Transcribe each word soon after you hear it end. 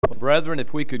Brethren,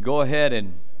 if we could go ahead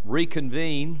and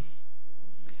reconvene,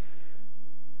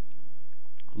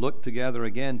 look together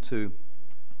again to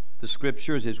the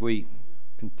Scriptures as we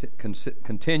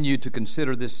continue to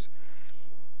consider this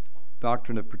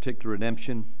doctrine of particular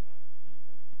redemption.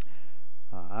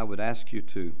 I would ask you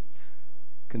to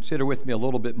consider with me a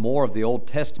little bit more of the Old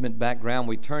Testament background.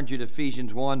 We turned you to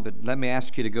Ephesians 1, but let me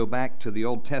ask you to go back to the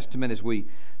Old Testament as we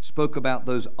spoke about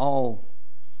those all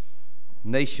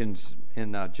nations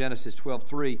in Genesis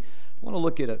 12:3. I want to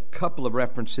look at a couple of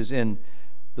references in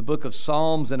the book of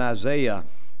Psalms and Isaiah.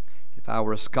 If I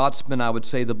were a Scotsman, I would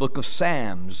say the book of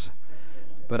Psalms,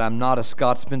 but I'm not a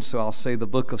Scotsman, so I'll say the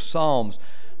book of Psalms.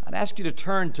 I'd ask you to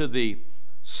turn to the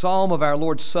Psalm of our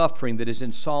Lord's suffering that is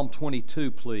in Psalm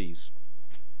 22, please.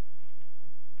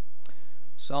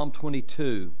 Psalm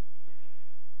 22.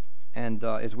 And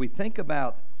as we think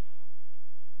about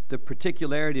the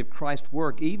particularity of Christ's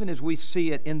work, even as we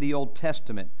see it in the Old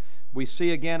Testament, we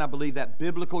see again, I believe, that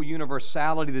biblical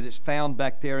universality that is found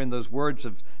back there in those words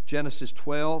of Genesis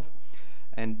 12.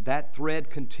 And that thread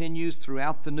continues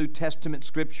throughout the New Testament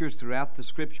Scriptures, throughout the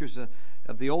Scriptures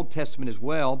of the Old Testament as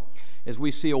well, as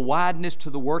we see a wideness to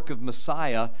the work of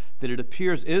Messiah that it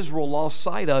appears Israel lost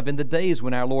sight of in the days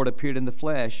when our Lord appeared in the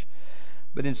flesh.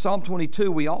 But in Psalm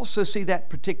 22, we also see that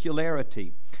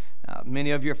particularity.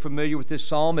 Many of you are familiar with this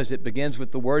psalm as it begins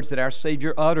with the words that our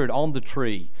Savior uttered on the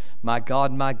tree. My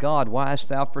God, why hast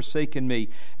thou forsaken me?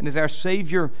 And as our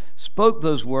Savior spoke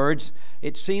those words,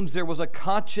 it seems there was a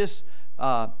conscious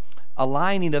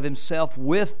aligning of himself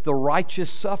with the righteous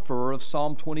sufferer of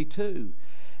Psalm 22.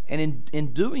 And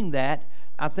in doing that,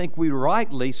 I think we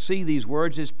rightly see these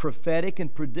words as prophetic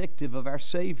and predictive of our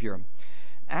Savior.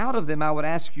 Out of them, I would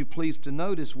ask you please to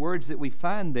notice words that we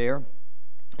find there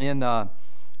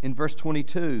in verse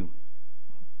 22.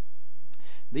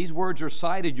 These words are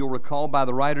cited, you'll recall, by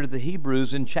the writer of the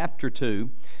Hebrews in chapter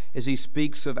 2 as he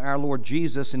speaks of our Lord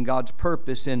Jesus and God's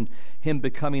purpose in Him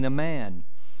becoming a man.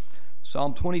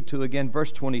 Psalm 22, again,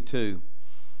 verse 22.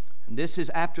 And this is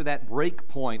after that break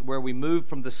point where we move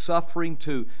from the suffering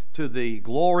to the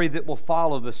glory that will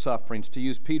follow the sufferings, to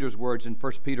use Peter's words in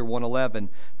 1 Peter 1:11,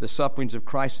 the sufferings of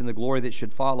Christ and the glory that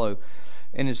should follow.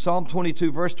 And in Psalm 22,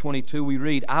 verse 22, we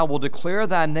read, I will declare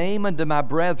thy name unto my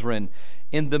brethren.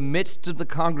 In the midst of the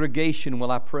congregation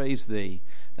will I praise thee.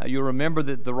 Now you'll remember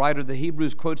that the writer of the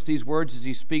Hebrews quotes these words as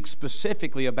he speaks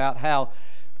specifically about how,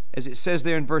 as it says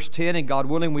there in verse 10, and God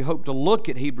willing, we hope to look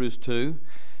at Hebrews 2.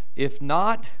 If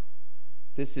not,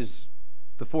 this is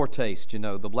the foretaste,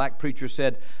 The black preacher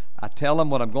said, I tell them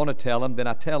what I'm going to tell them, then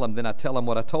I tell them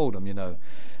what I told them, And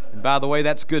by the way,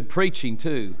 that's good preaching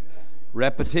too.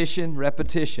 Repetition.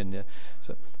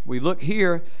 So we look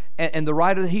here, and the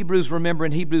writer of the Hebrews, remember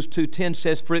in Hebrews 2:10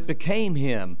 says, For it became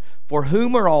him, for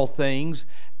whom are all things,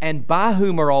 and by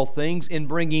whom are all things, in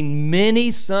bringing many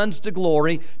sons to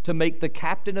glory, to make the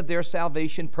captain of their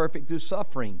salvation perfect through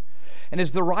suffering. And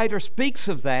as the writer speaks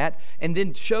of that, and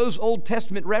then shows Old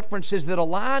Testament references that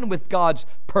align with God's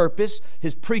purpose,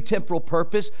 His pretemporal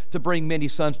purpose, to bring many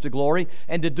sons to glory,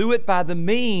 and to do it by the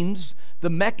means, the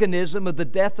mechanism of the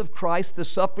death of Christ, the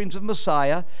sufferings of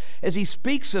Messiah, as he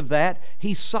speaks of that,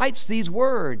 he cites these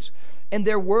words. And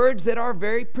they're words that are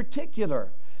very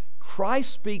particular.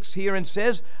 Christ speaks here and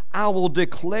says, I will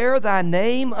declare thy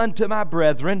name unto my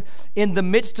brethren. In the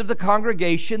midst of the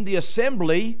congregation, the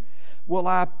assembly, will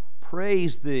I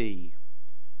praise thee.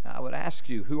 Now, I would ask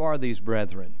you, who are these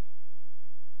brethren?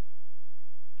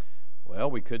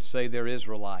 Well, we could say they're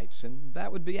Israelites, and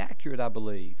that would be accurate, I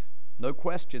believe. No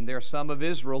question, there are some of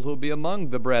Israel who will be among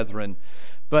the brethren,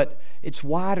 but it's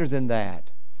wider than that.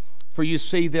 For you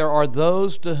see, there are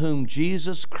those to whom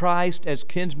Jesus Christ as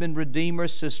kinsman redeemer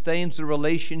sustains the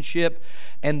relationship,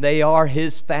 and they are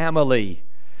His family.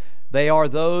 They are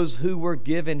those who were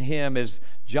given Him, as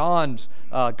John's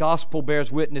gospel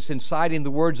bears witness in citing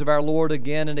the words of our Lord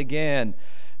again and again.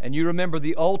 And you remember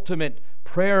the ultimate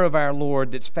prayer of our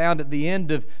Lord that's found at the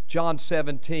end of John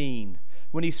 17,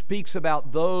 when He speaks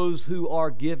about those who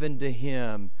are given to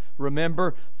Him.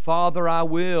 Remember, Father, I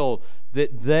will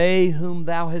that they whom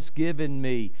thou hast given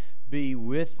me be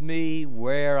with me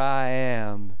where I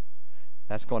am.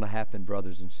 That's going to happen,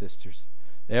 brothers and sisters.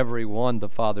 Every one the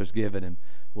Father's given Him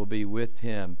will be with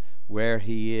Him where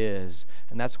He is.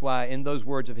 And that's why in those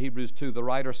words of Hebrews 2, the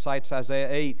writer cites Isaiah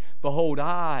 8, Behold,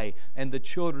 I and the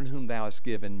children whom thou hast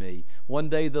given me. One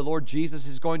day the Lord Jesus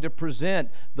is going to present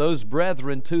those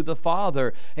brethren to the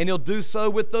Father, and He'll do so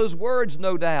with those words,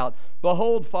 no doubt.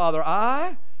 Behold, Father,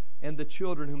 I and the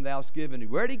children whom thou hast given me.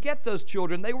 Where did He get those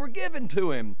children? They were given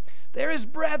to Him. They're His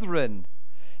brethren.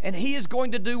 And He is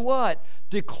going to do what?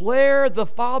 Declare the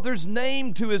Father's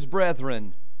name to His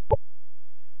brethren.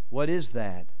 What is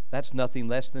that? That's nothing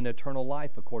less than eternal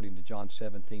life, according to John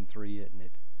 17:3, isn't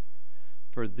it?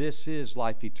 For this is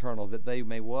life eternal, that they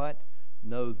may what?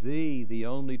 Know Thee, the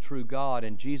only true God,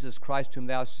 and Jesus Christ whom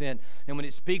Thou hast sent. And when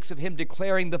it speaks of Him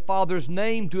declaring the Father's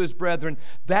name to His brethren,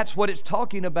 that's what it's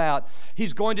talking about.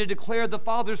 He's going to declare the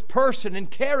Father's person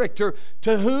and character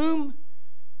to whom?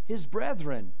 His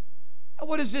brethren. Now,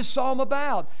 what is this psalm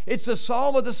about? It's a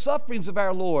psalm of the sufferings of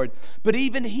our Lord. But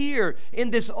even here, in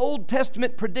this Old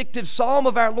Testament predictive psalm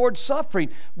of our Lord's suffering,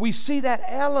 we see that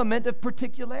element of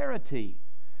particularity.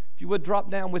 If you would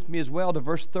drop down with me as well to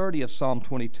verse 30 of Psalm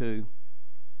 22.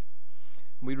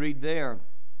 We read there,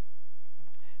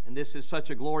 and this is such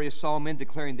a glorious psalm in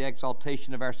declaring the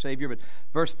exaltation of our Savior, but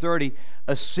verse 30,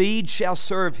 a seed shall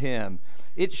serve Him.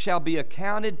 It shall be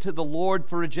accounted to the Lord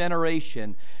for a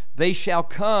generation. They shall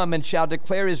come and shall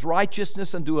declare His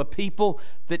righteousness unto a people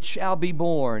that shall be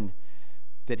born,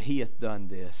 that He hath done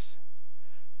this.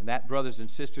 And that, brothers and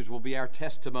sisters, will be our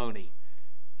testimony.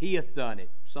 He hath done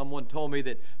it. Someone told me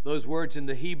that those words in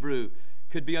the Hebrew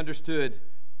could be understood,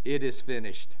 it is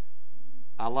finished.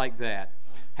 I like that.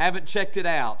 Haven't checked it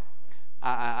out.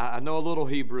 I know a little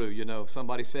Hebrew, you know.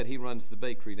 Somebody said he runs the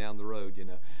bakery down the road, you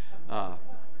know.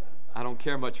 I don't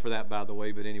care much for that, by the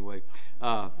way, but anyway.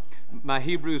 My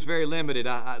Hebrew is very limited.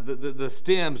 The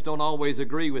stems don't always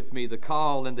agree with me, the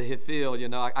kal and the hifil, you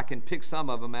know. I can pick some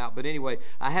of them out, but anyway,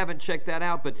 I haven't checked that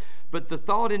out. But the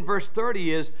thought in verse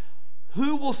 30 is,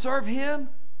 who will serve Him?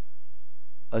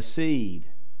 A seed.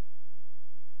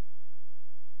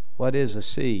 What is a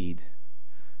seed?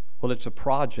 Well, it's a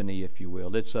progeny, if you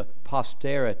will. It's a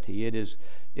posterity. It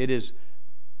is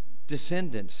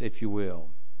descendants, if you will.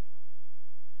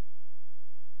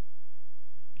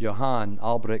 Johann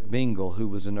Albrecht Bengel, who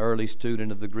was an early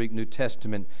student of the Greek New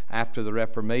Testament after the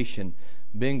Reformation,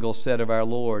 Bengel said of our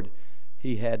Lord,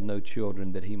 He had no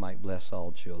children that He might bless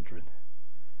all children.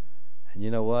 And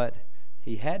you know what?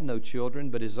 He had no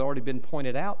children, but as already been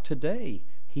pointed out today,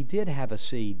 He did have a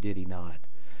seed, did He not?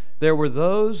 There were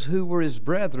those who were His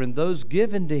brethren, those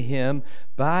given to Him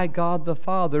by God the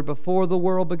Father before the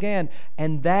world began.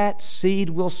 And that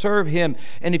seed will serve Him.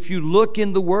 And if you look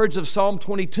in the words of Psalm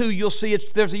 22, you'll see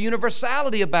there's a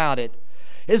universality about it.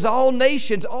 As all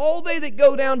nations, all they that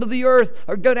go down to the earth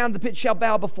or go down to the pit shall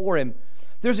bow before Him.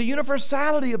 There's a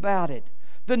universality about it.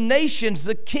 The nations,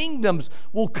 the kingdoms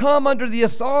will come under the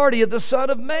authority of the Son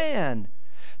of Man.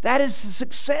 That is the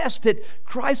success that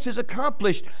Christ has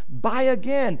accomplished by,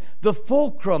 again, the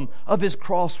fulcrum of His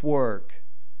cross work.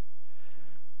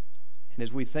 And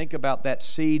as we think about that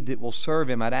seed that will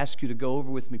serve Him, I'd ask you to go over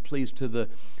with me, please, to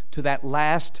that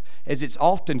last, as it's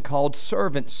often called,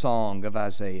 servant song of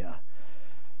Isaiah.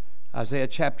 Isaiah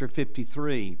chapter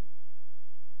 53.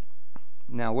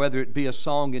 Now, whether it be a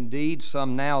song indeed,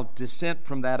 some now dissent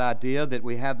from that idea that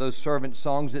we have those servant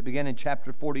songs that begin in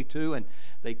chapter 42 and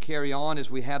they carry on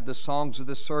as we have the songs of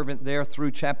the servant there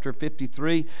through chapter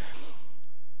 53.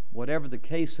 Whatever the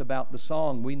case about the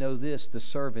song, we know this, the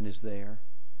servant is there.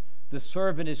 The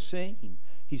servant is seen.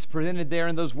 He's presented there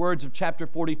in those words of chapter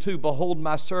 42, Behold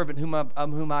my servant whom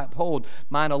I uphold,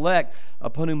 mine elect,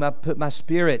 upon whom I put my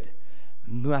spirit,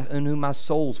 in whom my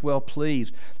soul's well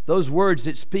pleased. Those words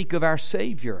that speak of our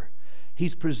Savior.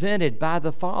 He's presented by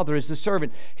the Father as the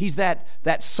servant. He's that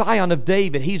scion of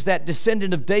David. He's that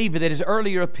descendant of David that has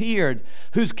earlier appeared,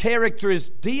 whose character is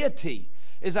deity.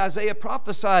 As Isaiah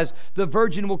prophesies, the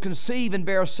virgin will conceive and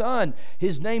bear a son.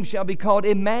 His name shall be called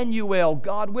Emmanuel,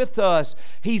 God with us.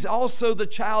 He's also the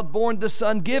child born, the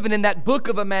son given in that book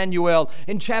of Emmanuel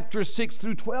in chapters 6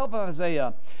 through 12 of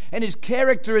Isaiah. And His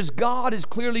character as God is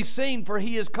clearly seen, for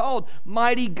He is called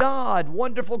Mighty God,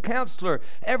 Wonderful Counselor,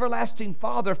 Everlasting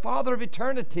Father, Father of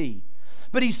eternity.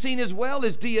 But He's seen as well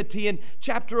as deity in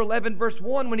chapter 11 verse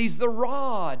 1 when He's the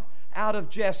rod out of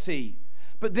Jesse.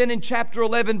 But then in chapter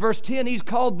 11, verse 10, He's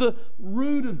called the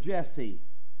root of Jesse.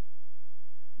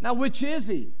 Now, which is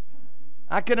He?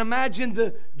 I can imagine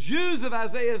the Jews of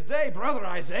Isaiah's day. Brother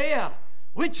Isaiah,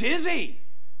 which is He?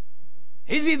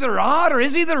 Is He the rod or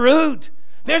is He the root?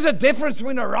 There's a difference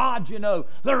between a rod, you know.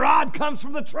 The rod comes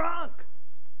from the trunk.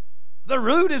 The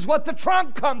root is what the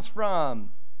trunk comes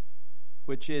from.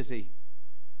 Which is He?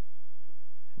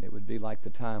 And it would be like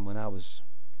the time when I was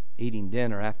eating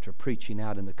dinner after preaching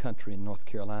out in the country in North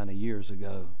Carolina years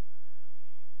ago.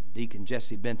 Deacon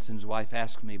Jesse Benson's wife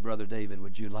asked me, Brother David,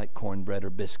 would you like cornbread or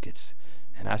biscuits?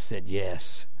 And I said,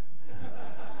 yes.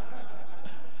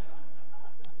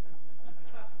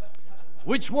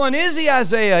 Which one is He,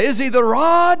 Isaiah? Is He the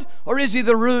rod or is He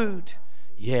the root?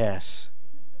 Yes.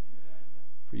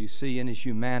 For you see, in His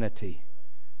humanity,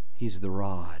 He's the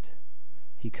rod.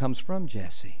 He comes from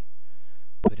Jesse.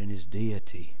 But in His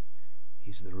deity,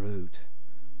 He's the root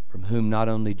from whom not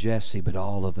only Jesse but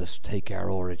all of us take our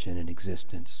origin and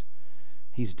existence.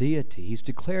 He's deity. He's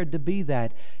declared to be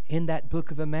that in that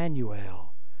book of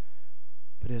Emmanuel.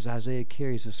 But as Isaiah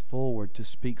carries us forward to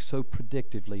speak so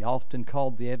predictively, often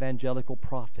called the evangelical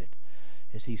prophet,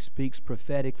 as he speaks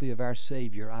prophetically of our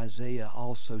Savior, Isaiah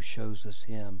also shows us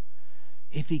Him.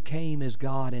 If He came as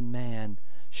God and man,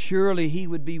 surely He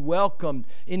would be welcomed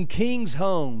in kings'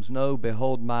 homes. No,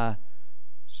 behold my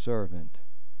servant.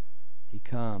 He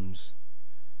comes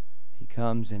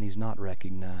and He's not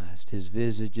recognized. His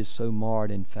visage is so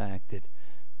marred, in fact, that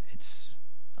it's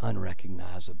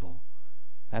unrecognizable.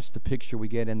 That's the picture we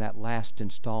get in that last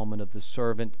installment of the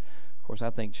servant. Of course, I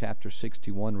think chapter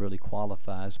 61 really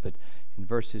qualifies, but in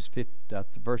verse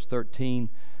 13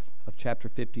 of chapter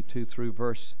 52 through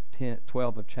verse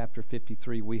 12 of chapter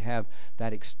 53, we have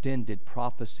that extended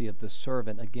prophecy of the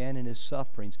servant again in his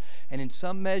sufferings. And in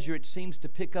some measure, it seems to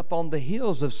pick up on the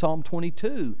heels of Psalm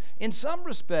 22 in some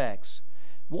respects.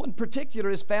 One particular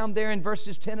is found there in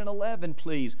verses 10 and 11,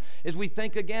 please. As we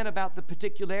think again about the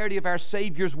particularity of our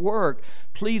Savior's work,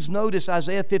 please notice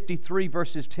Isaiah 53,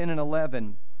 verses 10 and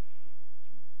 11.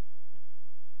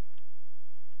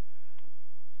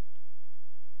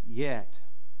 Yet,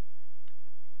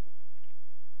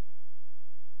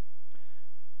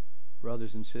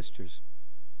 brothers and sisters,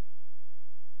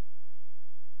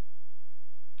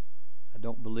 I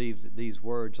don't believe that these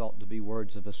words ought to be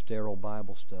words of a sterile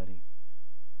Bible study.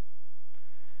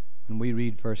 When we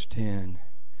read verse 10,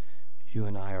 you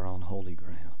and I are on holy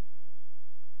ground.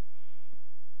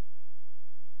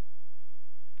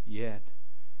 Yet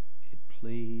it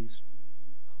pleased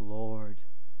the Lord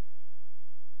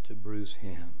to bruise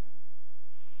Him.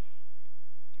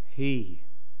 He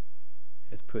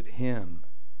has put Him,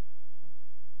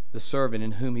 the servant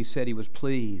in whom He said He was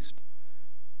pleased,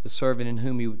 the servant in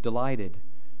whom He delighted.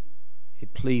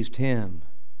 It pleased Him,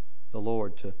 the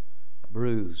Lord, to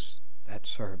bruise that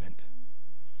servant.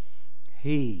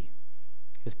 He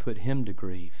has put Him to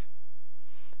grief.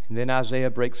 And then Isaiah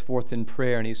breaks forth in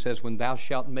prayer and he says, when thou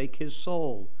shalt make his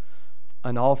soul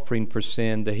an offering for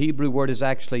sin. The Hebrew word is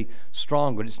actually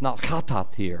stronger. It's not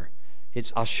chatath here.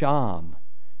 It's asham.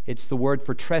 It's the word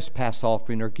for trespass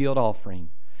offering or guilt offering.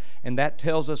 And that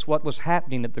tells us what was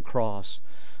happening at the cross.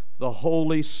 The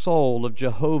holy soul of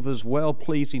Jehovah's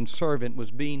well-pleasing servant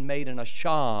was being made an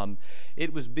asham.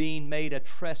 It was being made a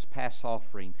trespass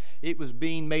offering. It was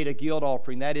being made a guilt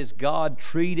offering. That is, God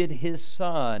treated His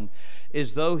Son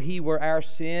as though He were our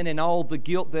sin, and all the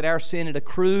guilt that our sin had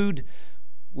accrued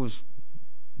was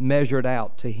measured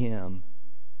out to Him.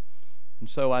 And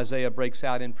so Isaiah breaks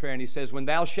out in prayer and he says, when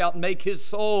thou shalt make his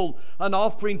soul an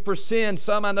offering for sin.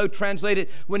 Some I know translate it,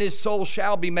 when his soul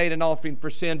shall be made an offering for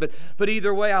sin. But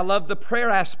either way, I love the prayer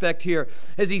aspect here.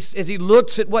 As he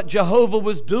looks at what Jehovah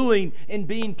was doing in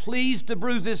being pleased to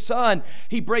bruise His Son,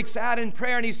 he breaks out in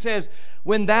prayer and he says,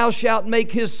 when thou shalt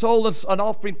make his soul an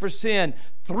offering for sin,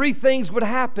 three things would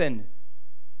happen.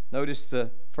 Notice the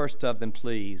first of them,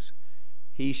 please.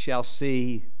 He shall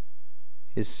see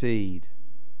his seed.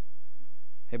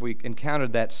 Have we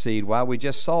encountered that seed? Why, we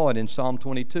just saw it in Psalm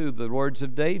 22, the words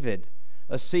of David.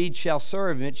 A seed shall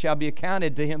serve, and it shall be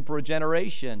accounted to him for a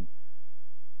generation.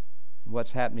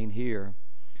 What's happening here?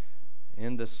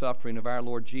 In the suffering of our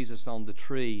Lord Jesus on the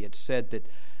tree, it said that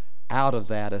out of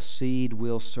that a seed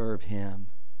will serve Him.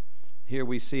 Here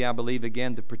we see, I believe,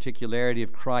 again, the particularity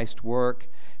of Christ's work.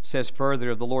 It says further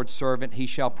of the Lord's servant, he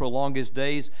shall prolong his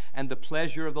days, and the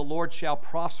pleasure of the Lord shall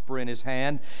prosper in his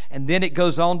hand. And then it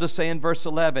goes on to say in verse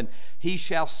 11, he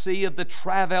shall see of the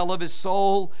travail of his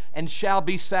soul, and shall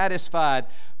be satisfied.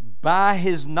 By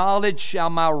his knowledge shall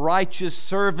my righteous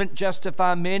servant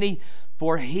justify many,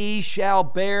 for he shall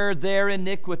bear their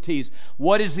iniquities.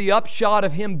 What is the upshot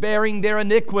of him bearing their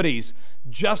iniquities?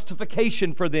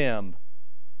 Justification for them.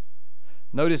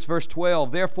 Notice verse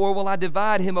 12, therefore will I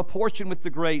divide him a portion with the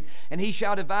great, and he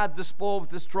shall divide the spoil with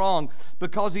the strong,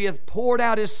 because he hath poured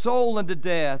out his soul unto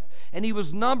death, and he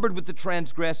was numbered with the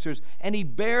transgressors, and he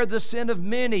bare the sin of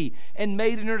many, and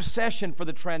made an intercession for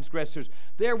the transgressors.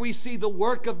 There we see the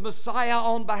work of Messiah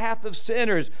on behalf of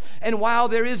sinners, and while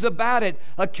there is about it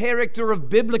a character of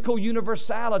biblical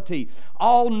universality,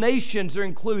 all nations are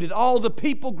included, all the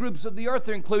people groups of the earth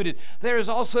are included, there is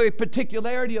also a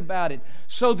particularity about it,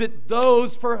 so that those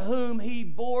for whom he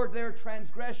bore their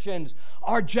transgressions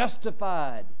are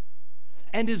justified.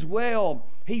 And as well,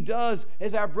 he does,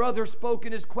 as our brother spoke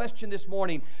in his question this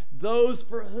morning, those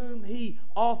for whom he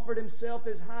offered himself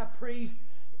as high priest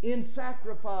in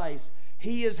sacrifice,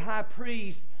 he as high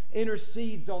priest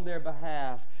intercedes on their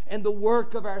behalf. And the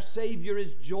work of our Savior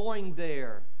is joined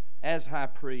there as high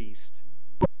priest.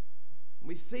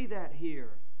 We see that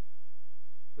here.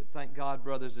 But thank God,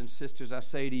 brothers and sisters, I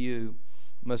say to you,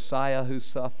 Messiah who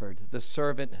suffered, the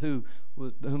servant whom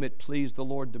it pleased the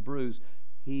Lord to bruise,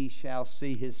 he shall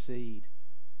see his seed.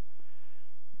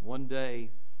 One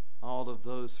day, all of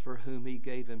those for whom he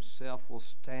gave himself will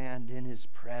stand in his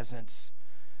presence,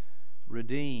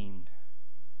 redeemed,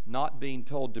 not being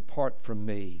told, depart from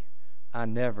me, I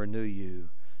never knew you,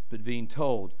 but being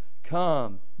told,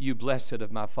 come, you blessed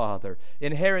of my Father,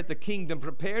 inherit the kingdom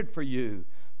prepared for you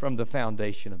from the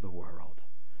foundation of the world.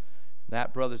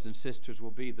 That, brothers and sisters, will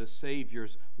be the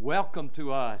Savior's welcome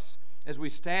to us as we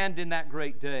stand in that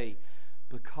great day,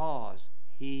 because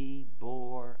he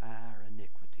bore our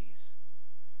iniquities.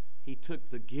 He took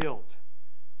the guilt.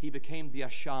 He became the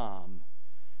asham.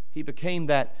 He became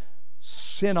that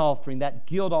sin offering, that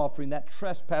guilt offering, that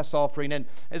trespass offering. And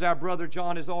as our brother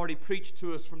John has already preached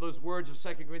to us from those words of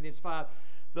 2 Corinthians 5,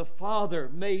 the Father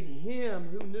made him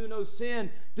who knew no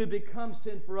sin to become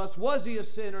sin for us. Was he a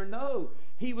sinner? No.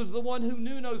 He was the one who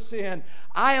knew no sin.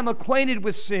 I am acquainted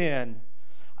with sin.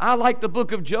 I, like the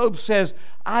book of Job says,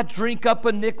 I drink up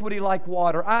iniquity like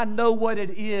water. I know what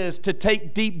it is to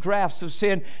take deep draughts of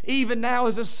sin. Even now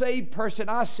as a saved person,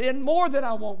 I sin more than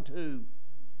I want to.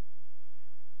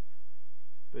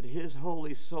 But his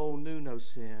holy soul knew no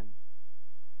sin.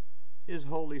 His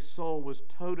holy soul was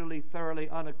totally, thoroughly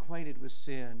unacquainted with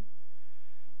sin.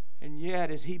 And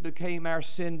yet, as he became our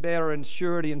sin bearer and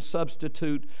surety and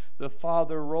substitute, the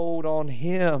Father rolled on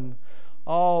him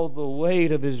all the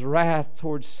weight of his wrath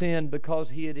towards sin,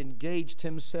 because he had engaged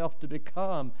himself to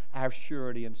become our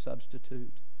surety and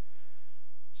substitute.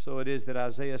 So it is that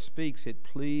Isaiah speaks, it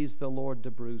pleased the Lord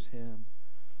to bruise him.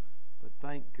 But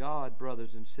thank God,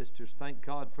 brothers and sisters, thank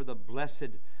God for the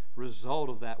blessed result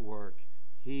of that work.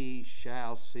 He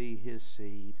shall see his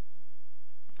seed.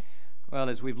 Well,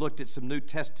 as we've looked at some New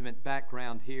Testament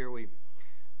background here,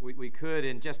 we could,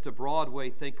 in just a broad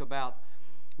way, think about,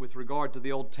 with regard to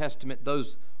the Old Testament,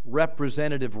 those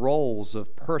representative roles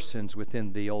of persons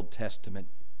within the Old Testament.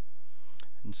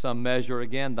 In some measure,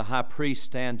 again, the high priest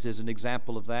stands as an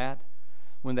example of that.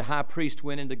 When the high priest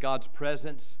went into God's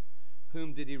presence,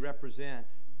 whom did he represent?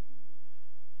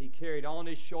 He carried on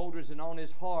his shoulders and on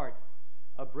his heart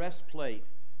a breastplate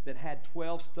that had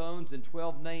 12 stones and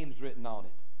 12 names written on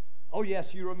it. Oh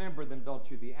yes, you remember them,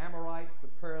 don't you? The Amorites, the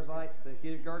Perizzites, the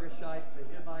Girgashites,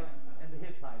 the Hivites, and the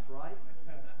Hittites, right?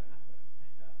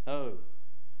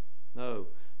 No.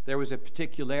 There was a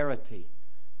particularity.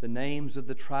 The names of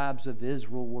the tribes of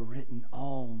Israel were written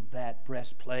on that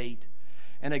breastplate.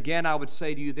 And again, I would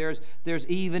say to you, there's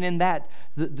even in that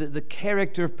the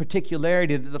character of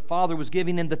particularity that the Father was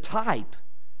giving in the type.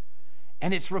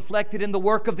 And it's reflected in the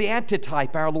work of the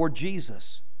antitype, our Lord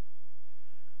Jesus.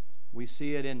 We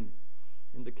see it in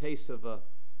the case of a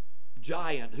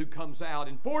giant who comes out.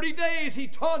 In 40 days he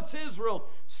taunts Israel,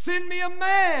 send me a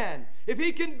man. If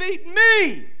he can beat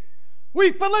me,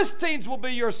 we Philistines will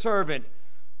be your servant.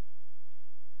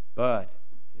 But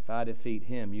if I defeat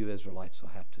him, you Israelites will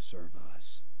have to serve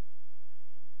us.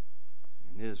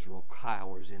 And Israel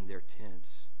cowers in their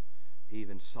tents.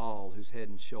 Even Saul, who's head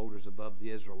and shoulders above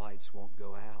the Israelites, won't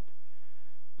go out.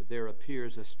 But there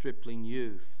appears a stripling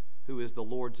youth who is the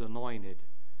Lord's anointed,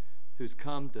 who's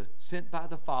sent by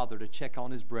the Father to check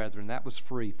on his brethren. That was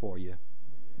free for you.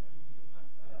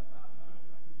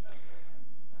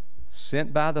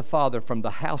 Sent by the Father from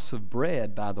the house of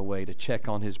bread, by the way, to check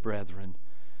on his brethren.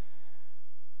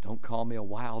 Don't call me a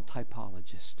wild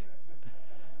typologist.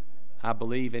 I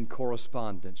believe in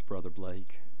correspondence, Brother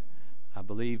Blake. I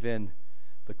believe in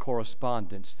the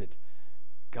correspondence that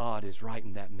God is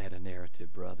writing that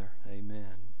meta-narrative, brother.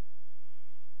 Amen.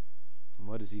 And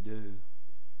what does he do?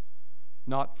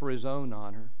 Not for his own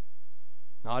honor,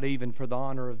 not even for the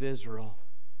honor of Israel,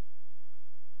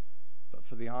 but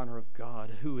for the honor of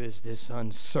God. Who is this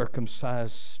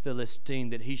uncircumcised Philistine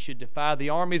that he should defy the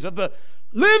armies of the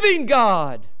living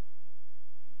God?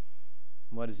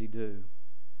 And what does he do?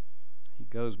 He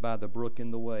goes by the brook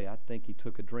in the way. I think he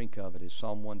took a drink of it, as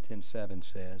Psalm 110:7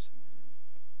 says.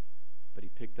 But he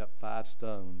picked up 5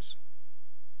 stones.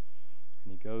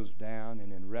 And he goes down,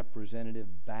 and in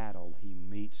representative battle, he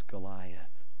meets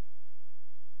Goliath.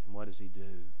 And what does he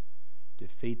do?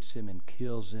 Defeats him and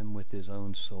kills him with his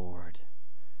own sword.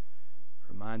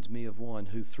 Reminds me of one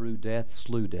who through death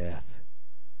slew death.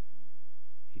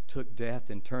 He took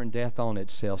death and turned death on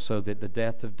itself so that the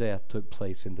death of death took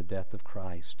place in the death of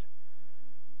Christ.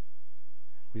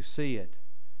 We see it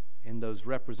in those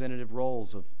representative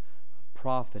roles of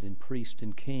prophet and priest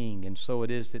and king. And so it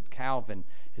is that Calvin,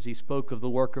 as he spoke of the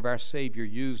work of our Savior,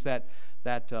 used that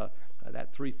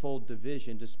that threefold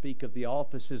division to speak of the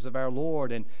offices of our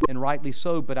Lord, and rightly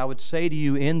so. But I would say to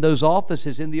you, in those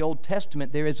offices in the Old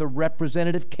Testament, there is a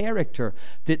representative character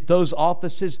that those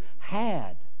offices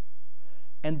had.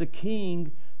 And the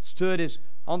king stood as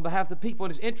on behalf of the people.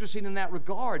 And it's interesting in that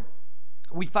regard.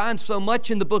 We find so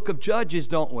much in the book of Judges,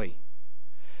 don't we?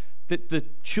 That the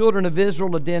children of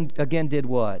Israel again did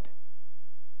what?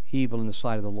 Evil in the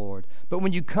sight of the Lord. But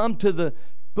when you come to the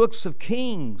books of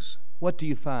Kings, what do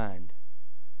you find?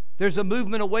 There's a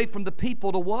movement away from the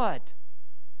people to what?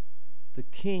 The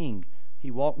king. He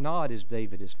walked not as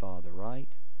David his father, right?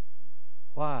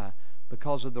 Why?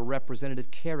 Because of the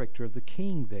representative character of the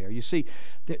king there. You see,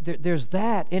 there's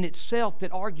that in itself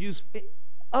that argues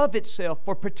of itself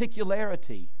for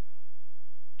particularity.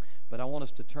 But I want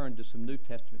us to turn to some New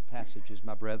Testament passages,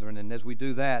 my brethren, and as we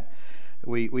do that,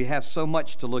 we have so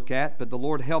much to look at, but the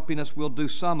Lord helping us, we'll do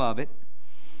some of it.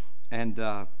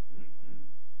 And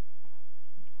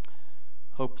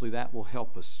hopefully that will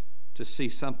help us to see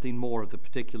something more of the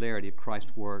particularity of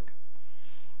Christ's work.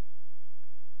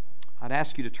 I'd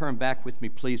ask you to turn back with me,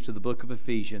 please, to the book of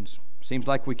Ephesians. Seems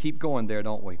like we keep going there,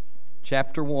 don't we?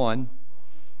 Chapter 1.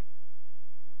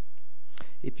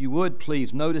 If you would,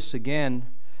 please, notice again,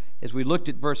 as we looked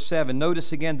at verse 7,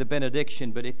 notice again the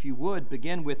benediction, but if you would,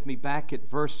 begin with me back at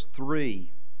verse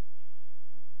 3.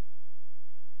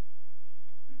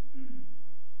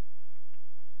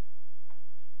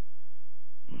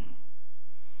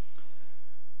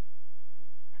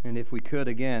 And if we could,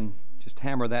 again, just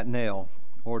hammer that nail.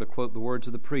 Or to quote the words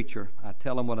of the preacher, I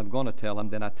tell him what I'm going to tell him,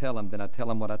 then I tell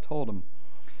him what I told him.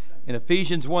 In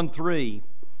Ephesians 1:3,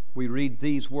 we read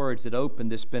these words that open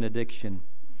this benediction.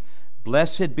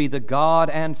 Blessed be the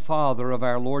God and Father of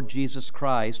our Lord Jesus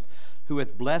Christ, who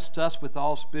hath blessed us with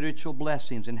all spiritual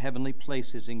blessings in heavenly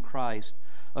places in Christ,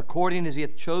 according as he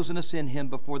hath chosen us in him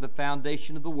before the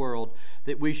foundation of the world,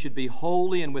 that we should be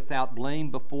holy and without blame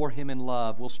before him in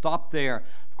love. We'll stop there.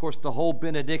 Of course, the whole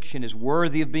benediction is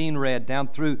worthy of being read down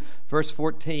through verse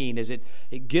 14, as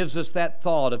it gives us that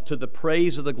thought of to the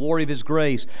praise of the glory of his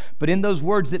grace. But in those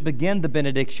words that begin the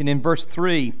benediction, in verse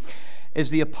 3, as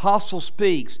the apostle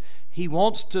speaks, he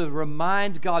wants to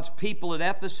remind God's people at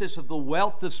Ephesus of the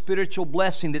wealth of spiritual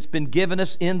blessing that's been given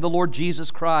us in the Lord Jesus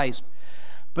Christ.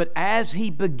 But as he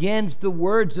begins the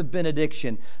words of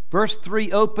benediction, verse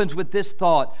 3 opens with this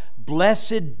thought,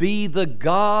 Blessed be the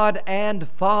God and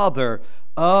Father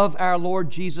of our Lord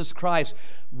Jesus Christ.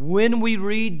 When we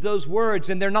read those words,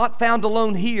 and they're not found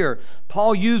alone here,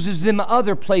 Paul uses them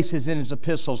other places in his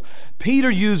epistles. Peter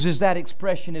uses that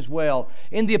expression as well.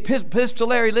 In the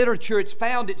epistolary literature, it's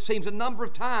found, it seems, a number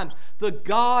of times, the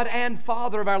God and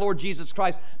Father of our Lord Jesus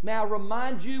Christ. May I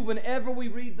remind you, whenever we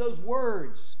read those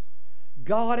words,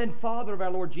 God and Father of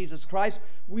our Lord Jesus Christ,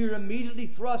 we are immediately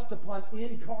thrust upon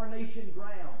incarnation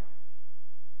ground.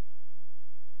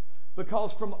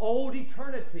 Because from old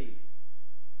eternity,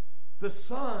 the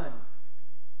Son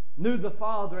knew the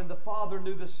Father and the Father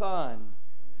knew the Son.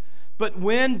 But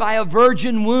when by a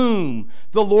virgin womb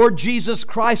the Lord Jesus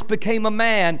Christ became a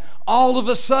man, all of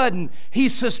a sudden he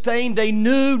sustained a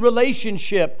new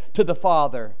relationship to the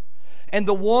Father. And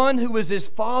the one who was his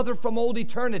Father from old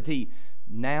eternity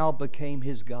now became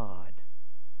his God.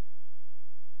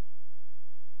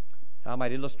 I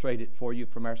might illustrate it for you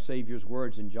from our Savior's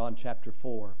words in John chapter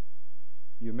 4.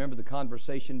 You remember the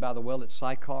conversation by the well at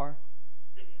Sychar?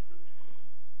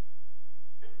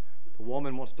 The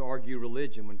woman wants to argue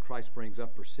religion when Christ brings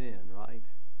up her sin, right?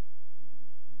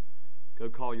 Go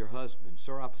call your husband.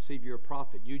 Sir, I perceive you're a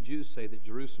prophet. You Jews say that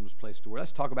Jerusalem's place to worship.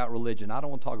 Let's talk about religion. I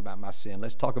don't want to talk about my sin.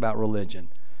 Let's talk about religion.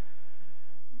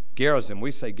 Gerizim,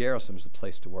 we say Gerizim's the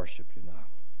place to worship, you know.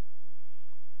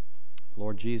 The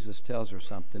Lord Jesus tells her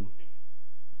something.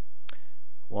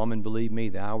 Woman, believe me,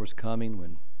 the hour's coming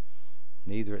when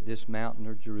neither at this mountain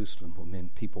nor Jerusalem will men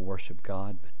people worship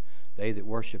God, but they that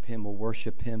worship him will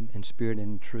worship him in spirit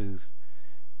and in truth.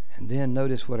 And then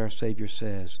notice what our Savior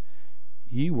says.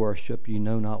 You worship you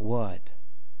know not what.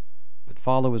 But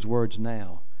follow his words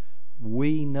now.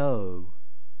 We know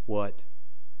what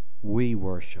we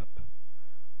worship,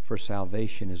 for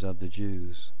salvation is of the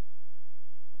Jews.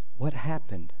 What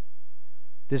happened?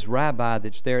 This rabbi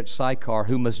that's there at Sychar,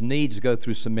 who must needs go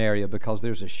through Samaria because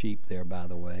there's a sheep there, by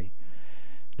the way.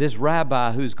 This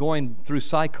rabbi who's going through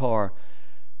Sychar,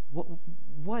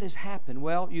 what has happened?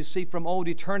 Well, you see, from old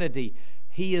eternity,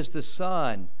 he is the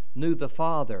Son, knew the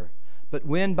Father. But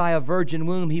when by a virgin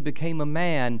womb he became a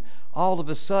man, all of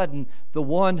a sudden, the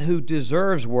one who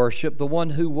deserves worship, the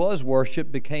one who was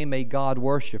worshipped, became a God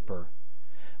worshiper.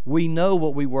 We know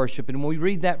what we worship. And when we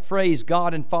read that phrase,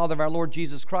 God and Father of our Lord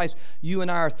Jesus Christ, you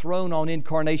and I are thrown on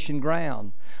incarnation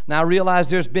ground. Now, I realize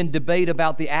there's been debate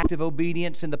about the active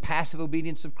obedience and the passive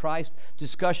obedience of Christ,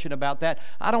 discussion about that.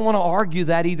 I don't want to argue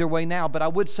that either way now, but I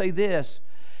would say this.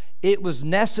 It was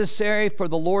necessary for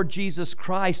the Lord Jesus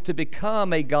Christ to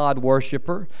become a God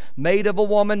worshiper, made of a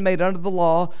woman, made under the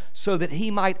law, so that He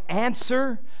might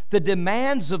answer the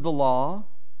demands of the law,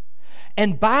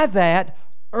 and by that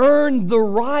earned the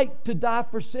right to die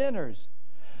for sinners.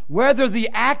 Whether the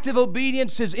act of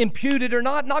obedience is imputed or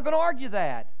not going to argue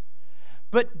that.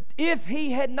 But if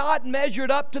He had not measured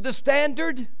up to the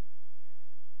standard,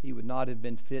 He would not have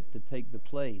been fit to take the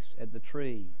place at the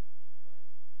tree.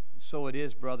 So it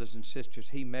is, brothers and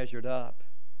sisters, He measured up.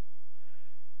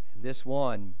 And this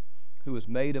one who was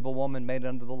made of a woman, made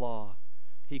under the law,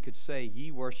 He could say,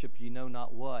 ye worship ye know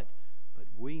not what, but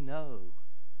we know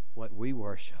what we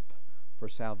worship, for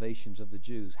salvations of the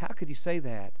Jews. How could He say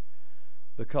that?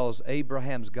 Because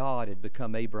Abraham's God had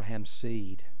become Abraham's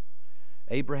seed.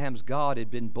 Abraham's God had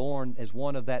been born as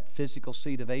one of that physical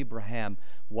seed of Abraham.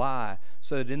 Why?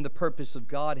 So that in the purpose of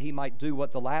God He might do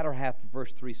what the latter half of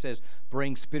verse 3 says,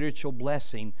 bring spiritual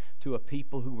blessing to a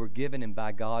people who were given Him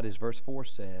by God, as verse 4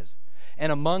 says.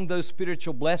 And among those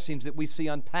spiritual blessings that we see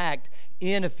unpacked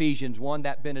in Ephesians 1,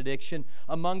 that benediction,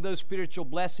 among those spiritual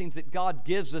blessings that God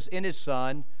gives us in His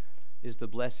Son, is the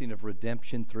blessing of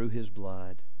redemption through His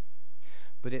blood.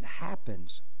 But it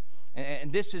happens,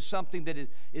 and this is something that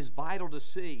is vital to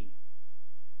see.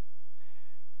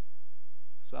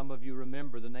 Some of you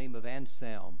remember the name of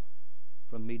Anselm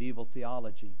from medieval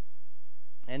theology.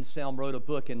 Anselm wrote a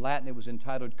book in Latin. It was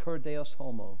entitled Cur Deus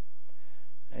Homo.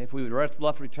 If we would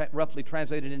roughly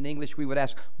translate it in English, we would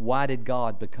ask, why did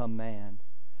God become man?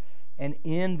 And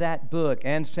in that book,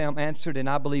 Anselm answered, and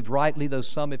I believe rightly, though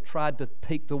some have tried to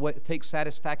take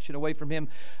satisfaction away from him,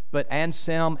 but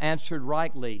Anselm answered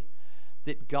rightly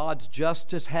that God's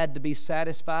justice had to be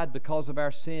satisfied because of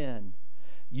our sin.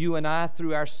 You and I,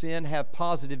 through our sin, have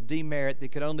positive demerit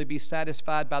that could only be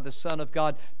satisfied by the Son of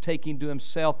God taking to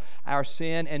Himself our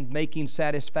sin and making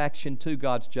satisfaction to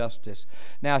God's justice.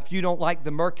 Now, if you don't like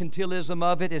the mercantilism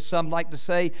of it, as some like to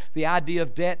say, the idea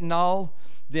of debt and all,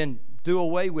 then do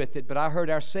away with it. But I heard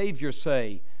our Savior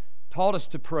say, taught us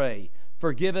to pray,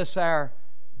 forgive us our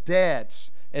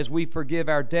debts as we forgive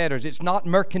our debtors. It's not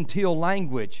mercantile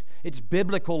language. It's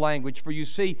biblical language. For you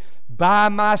see, by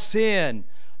my sin,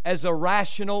 as a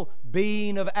rational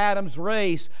being of Adam's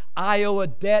race, I owe a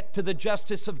debt to the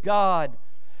justice of God.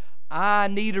 I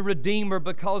need a Redeemer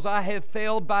because I have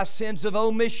failed by sins of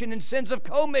omission and sins of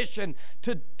commission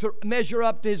to measure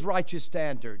up to His righteous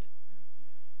standard.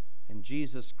 And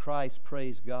Jesus Christ,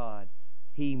 praise God,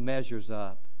 He measures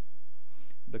up.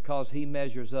 Because He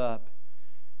measures up,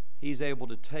 He's able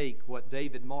to take what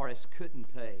David Morris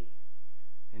couldn't pay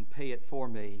and pay it for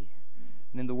me.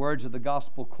 And in the words of the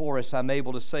gospel chorus, I'm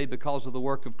able to say, because of the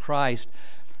work of Christ,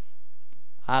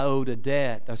 I owed a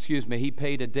debt. He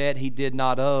paid a debt He did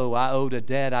not owe. I owed a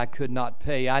debt I could not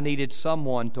pay. I needed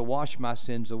someone to wash my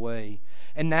sins away.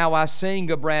 And now I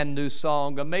sing a brand new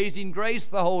song, Amazing Grace,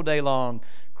 the whole day long.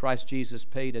 Christ Jesus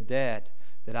paid a debt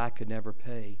that I could never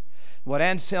pay. What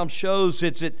Anselm shows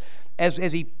is that as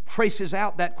he traces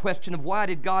out that question of why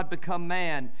did God become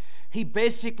man, he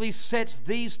basically sets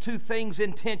these two things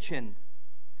in tension.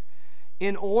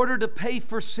 In order to pay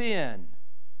for sin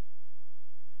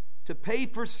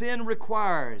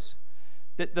requires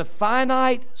that the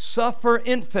finite suffer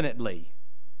infinitely,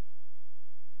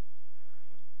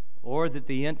 or that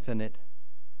the infinite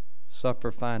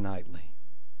suffer finitely.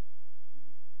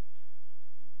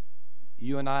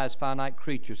 You and I, as finite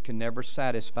creatures, can never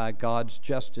satisfy God's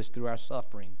justice through our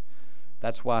suffering.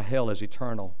 That's why hell is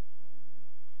eternal.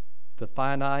 The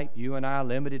finite, you and I,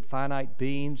 limited finite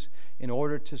beings, in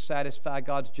order to satisfy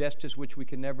God's justice, which we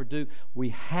can never do, we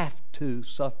have to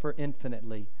suffer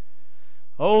infinitely.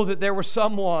 Oh, that there were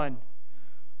someone,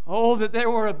 oh, that there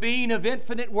were a being of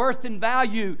infinite worth and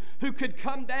value who could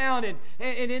come down and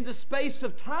in the space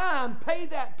of time pay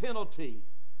that penalty.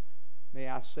 May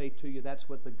I say to you, that's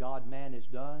what the God-man has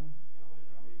done.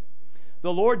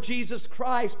 The Lord Jesus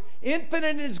Christ, infinite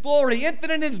in His glory,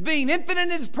 infinite in His being, infinite in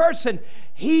His person,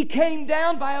 He came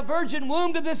down by a virgin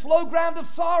womb to this low ground of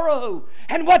sorrow.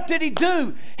 And what did He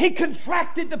do? He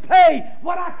contracted to pay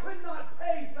what I could not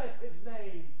pay, bless His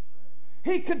name.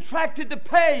 He contracted to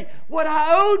pay what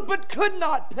I owed but could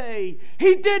not pay.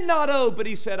 He did not owe, but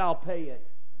He said, I'll pay it.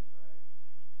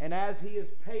 And as He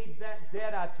has paid that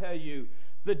debt, I tell you,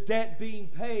 the debt being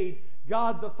paid,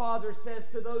 God the Father says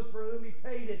to those for whom He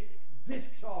paid it,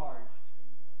 discharged.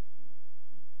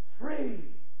 Free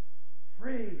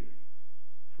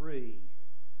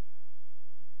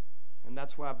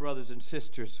that's why, brothers and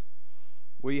sisters,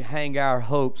 we hang our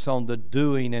hopes on the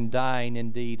doing and dying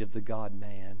indeed of the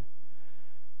God-man.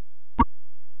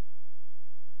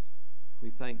 We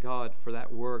thank God for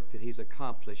that work that He's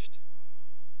accomplished.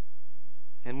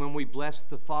 And when we bless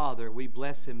the Father, we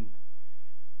bless Him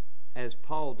as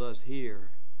Paul does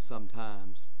here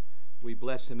sometimes. We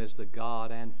bless Him as the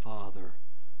God and Father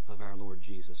of our Lord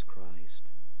Jesus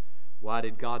Christ. Why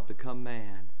did God become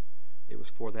man? It was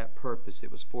for that purpose.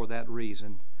 It was for that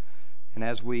reason. And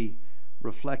as we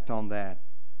reflect on that,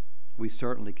 we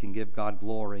certainly can give God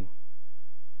glory.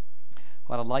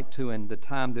 What I'd like to, in the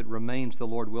time that remains, the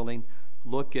Lord willing,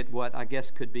 look at what I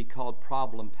guess could be called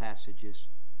problem passages.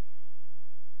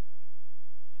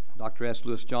 Dr. S.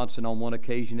 Lewis Johnson, on one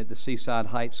occasion at the Seaside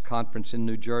Heights Conference in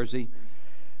New Jersey,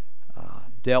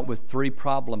 dealt with 3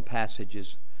 problem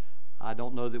passages. I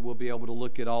don't know that we'll be able to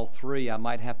look at all 3. I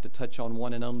might have to touch on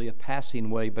one in only a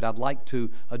passing way, but I'd like to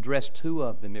address 2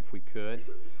 of them if we could.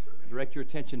 Direct your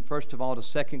attention first of all to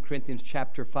 2 Corinthians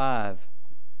chapter 5.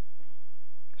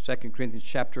 2 Corinthians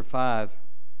chapter 5.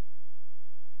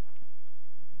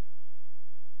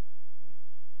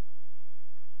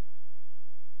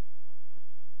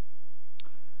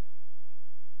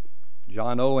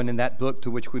 John Owen, in that book to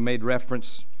which we made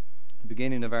reference at the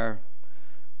beginning of our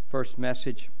first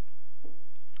message,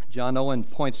 John Owen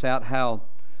points out how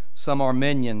some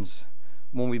Arminians,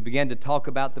 when we began to talk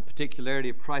about the particularity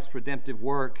of Christ's redemptive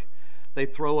work, they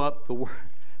throw up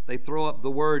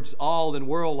the words all and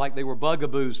world like they were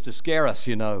bugaboos to scare us,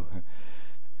 you know.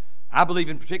 I believe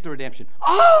in particular redemption.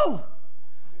 All!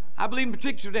 I believe in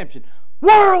particular redemption.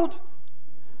 World!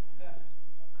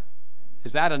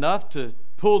 Is that enough to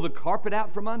pull the carpet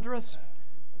out from under us?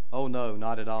 Oh no,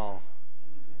 not at all.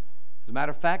 As a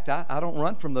matter of fact, I don't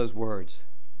run from those words.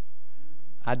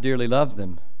 I dearly love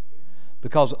them,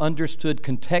 because understood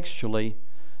contextually,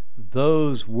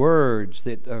 those words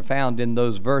that are found in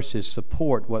those verses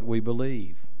support what we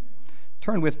believe.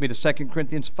 Turn with me to 2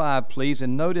 Corinthians 5, please,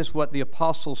 and notice what the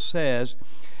apostle says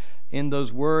in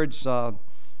those words.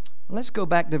 Let's go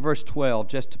back to verse 12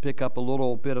 just to pick up a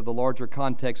little bit of the larger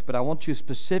context, but I want you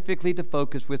specifically to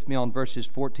focus with me on verses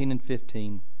 14 and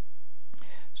 15.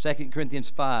 2 Corinthians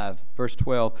 5, verse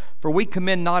 12. For we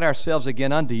commend not ourselves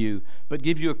again unto you, but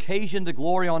give you occasion to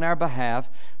glory on our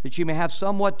behalf, that you may have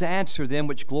somewhat to answer them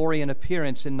which glory in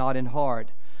appearance and not in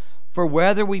heart. For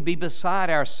whether we be beside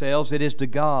ourselves, it is to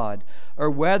God,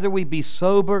 or whether we be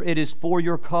sober, it is for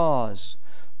your cause.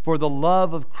 For the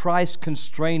love of Christ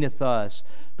constraineth us,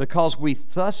 because we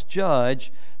thus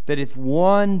judge that if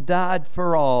one died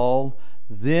for all,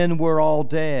 then we're all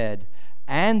dead.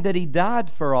 And that He died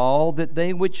for all, that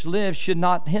they which live should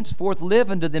not henceforth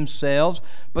live unto themselves,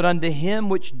 but unto Him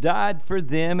which died for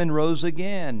them and rose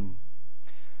again.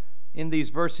 In these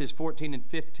verses 14 and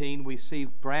 15, we see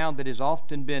ground that has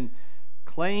often been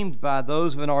claimed by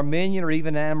those of an Arminian or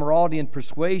even an Amyraldian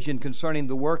persuasion concerning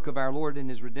the work of our Lord and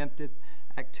His redemptive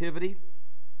activity.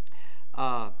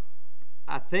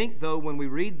 I think, though, when we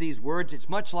read these words, it's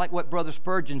much like what Brother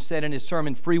Spurgeon said in his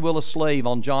sermon, Free Will a Slave,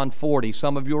 on John 40.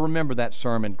 Some of you will remember that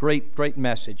sermon. Great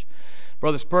message.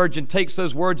 Brother Spurgeon takes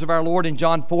those words of our Lord in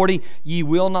John 40, Ye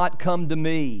will not come to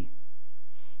me,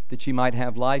 that ye might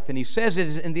have life. And he says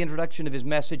it in the introduction of his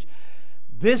message,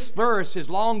 this verse has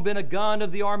long been a gun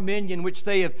of the Arminian, which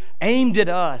they have aimed at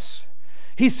us.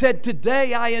 He said,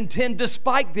 today I intend to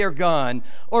spike their gun,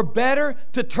 or better,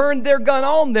 to turn their gun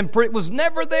on them, for it was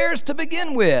never theirs to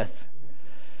begin with.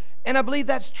 And I believe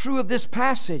that's true of this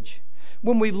passage.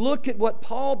 When we look at what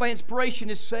Paul, by inspiration,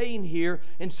 is saying here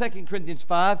in 2 Corinthians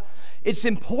 5, it's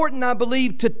important, I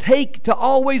believe, to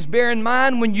always bear in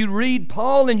mind when you read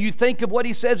Paul and you think of what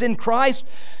he says in Christ,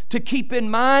 to keep in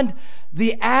mind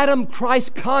the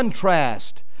Adam-Christ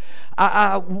contrast.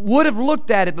 I would have looked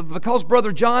at it, but because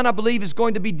Brother John, I believe, is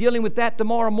going to be dealing with that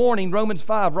tomorrow morning, Romans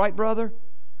 5, right, brother?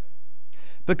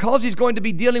 Because he's going to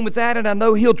be dealing with that, and I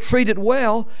know he'll treat it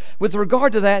well with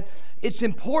regard to that, it's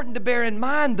important to bear in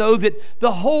mind, though, that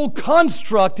the whole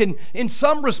construct, in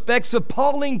some respects, of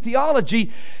Pauline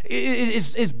theology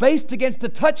is based against the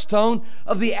touchstone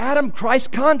of the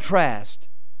Adam-Christ contrast.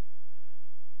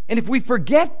 And if we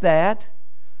forget that,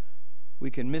 we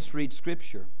can misread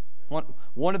Scripture.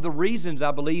 One of the reasons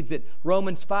I believe that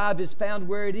Romans 5 is found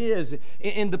where it is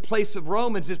in the place of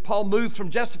Romans as Paul moves from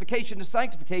justification to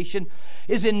sanctification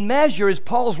is in measure as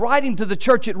Paul's writing to the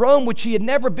church at Rome, which he had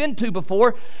never been to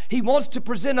before. He wants to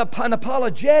present an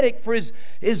apologetic for his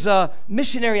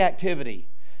missionary activity.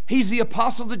 He's the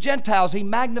apostle of the Gentiles. He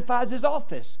magnifies his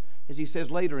office, as he says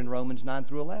later in Romans 9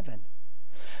 through 11.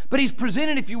 But he's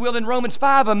presented, if you will, in Romans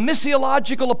 5, a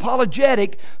missiological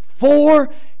apologetic for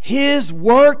his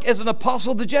work as an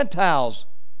apostle of the Gentiles.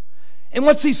 And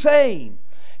what's he saying?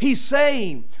 He's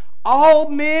saying all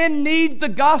men need the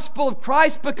gospel of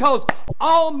Christ because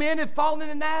all men have fallen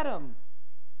in Adam.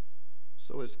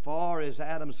 So as far as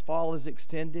Adam's fall is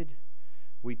extended,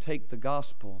 we take the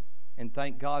gospel, and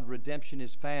thank God redemption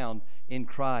is found in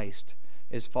Christ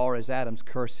as far as Adam's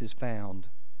curse is found.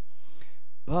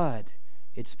 But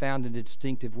it's found in a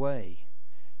distinctive way,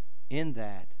 in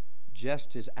that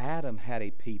just as Adam had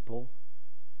a people,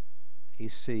 a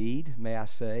seed, may I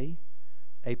say,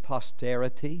 a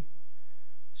posterity,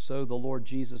 so the Lord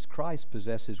Jesus Christ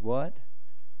possesses what?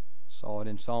 Saw it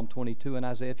in Psalm 22 and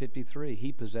Isaiah 53.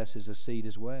 He possesses a seed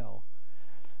as well.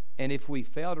 And if we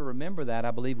fail to remember that,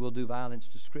 I believe we'll do violence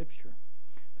to Scripture.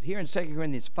 But here in 2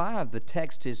 Corinthians 5, the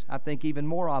text is, I think, even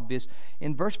more obvious.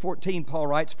 In verse 14, Paul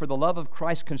writes, "For the love of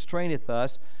Christ constraineth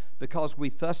us, because we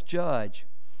thus judge,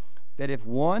 that if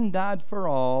one died for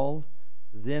all,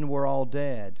 then we're all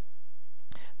dead."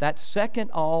 That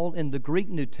second all in the Greek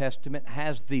New Testament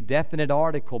has the definite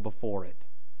article before it.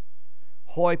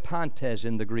 Hoi pantes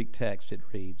in the Greek text, it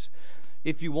reads.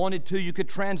 If you wanted to, you could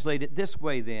translate it this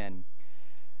way then,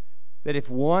 that if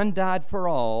one died for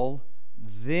all,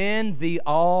 then the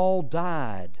all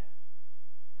died.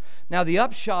 Now the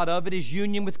upshot of it is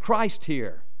union with Christ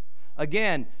here.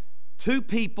 Again, two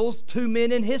peoples, two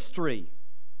men in history.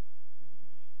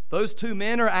 Those two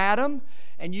men are Adam,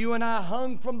 and you and I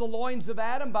hung from the loins of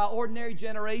Adam by ordinary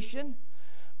generation.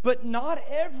 But not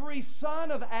every son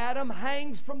of Adam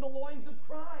hangs from the loins of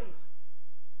Christ.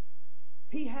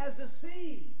 He has a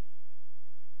seed.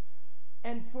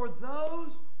 And for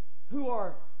those who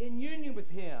are in union with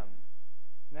Him,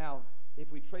 now,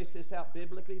 if we trace this out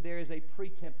biblically, there is a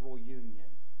pretemporal union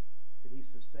that He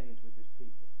sustains with His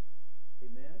people.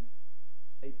 Amen?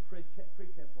 A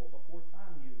pretemporal, before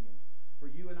time union. For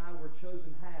you and I were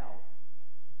chosen how?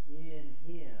 In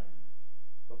Him,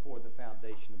 before the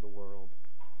foundation of the world.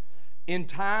 In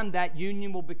time, that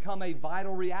union will become a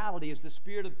vital reality as the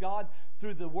Spirit of God,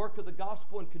 through the work of the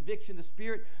gospel and conviction of the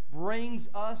Spirit, brings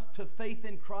us to faith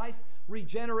in Christ,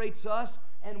 regenerates us,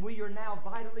 and we are now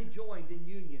vitally joined in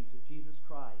union to Jesus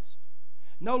Christ.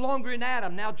 No longer in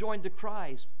Adam, now joined to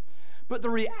Christ. But the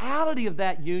reality of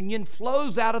that union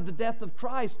flows out of the death of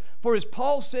Christ. For as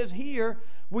Paul says here,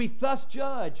 we thus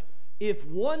judge, if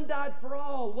one died for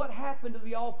all, what happened to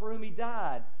the all for whom He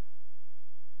died?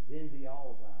 Then the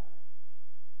all died.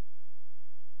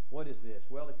 What is this?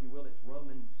 Well, if you will, it's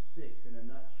Romans 6 in a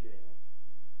nutshell.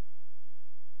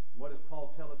 What does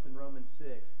Paul tell us in Romans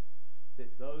 6?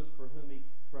 That those for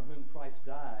whom Christ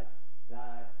died,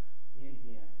 died in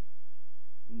Him.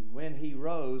 And when He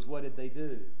rose, what did they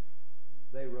do?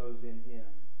 They rose in Him.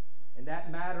 And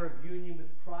that matter of union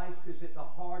with Christ is at the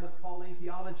heart of Pauline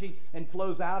theology and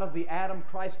flows out of the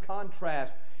Adam-Christ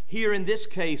contrast. Here in this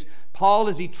case, Paul,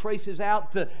 as he traces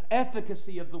out the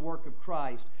efficacy of the work of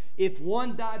Christ, if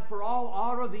one died for all,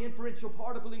 auto, the inferential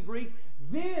particle in Greek,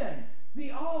 then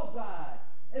the all died.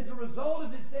 As a result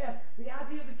of His death, the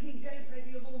idea of the King James may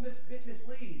be a little bit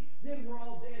misleading. Then we're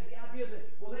all dead. The idea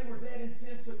that, well, they were dead in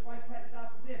sin, so Christ had to die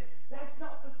for them. That's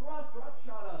not the thrust or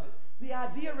upshot of it. The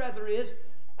idea, rather, is,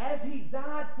 as He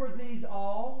died for these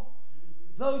all,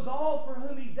 those all for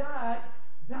whom He died,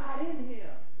 died in Him.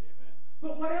 Amen.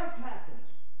 But what else happens?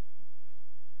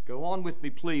 Go on with me,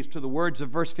 please, to the words of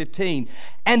verse 15.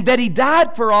 And that He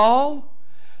died for all,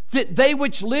 that they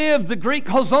which live, the Greek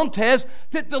hozontes,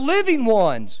 that the living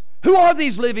ones. Who are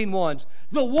these living ones?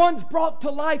 The ones brought to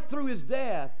life through His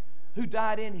death, who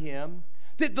died in Him.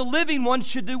 That the living ones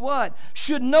should do what?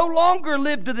 Should no longer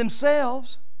live to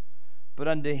themselves, but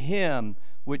unto Him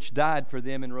which died for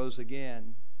them and rose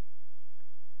again.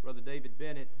 Brother David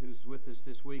Bennett, who's with us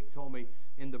this week, told me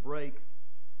in the break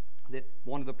that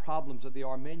one of the problems of the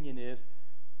Arminian is,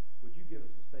 would you give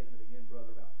us a statement again,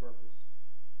 brother, about purpose?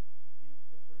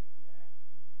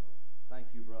 Thank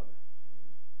you, brother.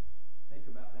 Think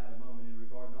about that a moment in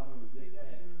regard not only to this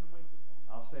text.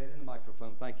 I'll say it in the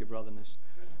microphone. Thank you, brotherness.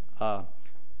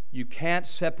 You can't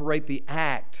separate the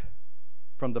act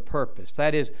from the purpose.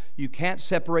 That is, you can't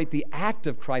separate the act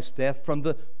of Christ's death from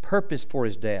the purpose for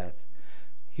His death.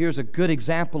 Here's a good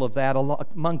example of that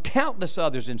among countless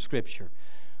others in Scripture.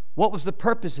 What was the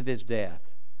purpose of His death?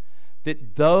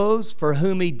 That those for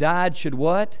whom He died should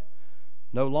what?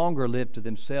 No longer live to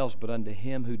themselves, but unto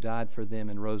Him who died for them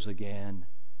and rose again.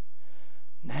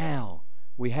 Now,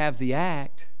 we have the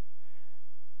act.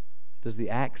 Does the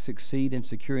act succeed in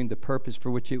securing the purpose for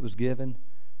which it was given?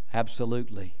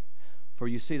 Absolutely. For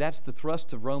you see, that's the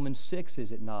thrust of Romans 6,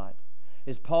 is it not?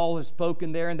 As Paul has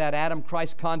spoken there in that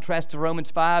Adam-Christ contrast to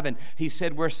Romans 5, and he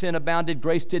said where sin abounded,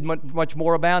 grace did much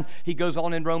more abound. He goes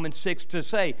on in Romans 6 to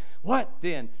say, what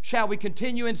then? Shall we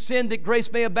continue in sin that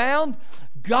grace may abound?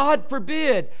 God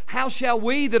forbid. How shall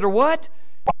we that are what?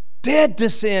 Dead to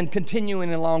sin, continuing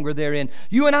any longer therein.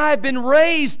 You and I have been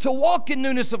raised to walk in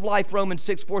newness of life, Romans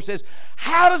 6:4 says.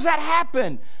 How does that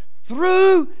happen?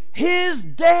 Through His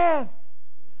death.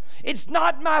 It's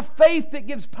not my faith that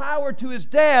gives power to His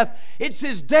death. It's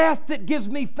His death that gives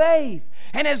me faith.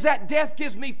 And as that death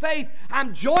gives me faith,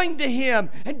 I'm joined to Him.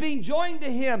 And being joined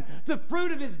to Him, the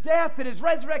fruit of His death and His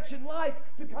resurrection life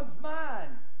becomes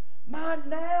mine. Mine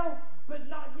now, but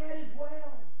not yet as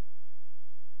well.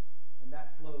 And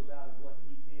that flows out of what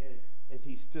He did as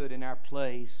He stood in our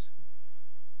place.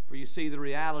 For you see, the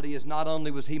reality is not only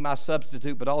was He my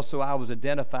substitute, but also I was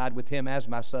identified with Him as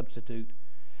my substitute.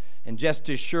 And just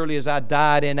as surely as I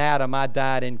died in Adam, I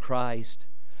died in Christ.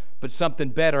 But something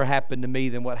better happened to me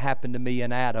than what happened to me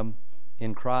in Adam,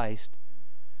 in Christ.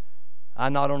 I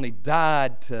not only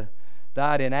died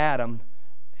in Adam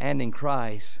and in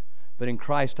Christ, but in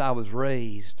Christ I was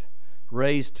raised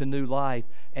to new life.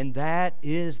 And that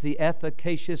is the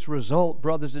efficacious result,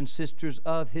 brothers and sisters,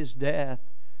 of His death.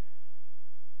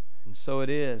 And so it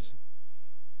is.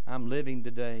 I'm living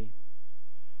today,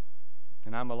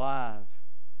 and I'm alive.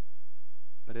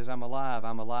 But as I'm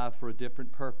alive for a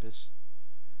different purpose.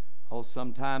 Oh,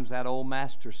 sometimes that old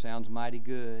master sounds mighty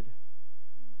good.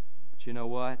 But you know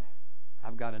what?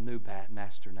 I've got a new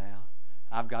master now.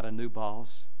 I've got a new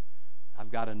boss.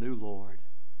 I've got a new Lord.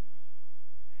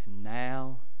 And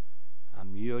now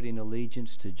I'm yielding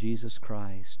allegiance to Jesus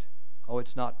Christ. Oh,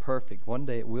 it's not perfect. One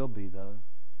day it will be, though.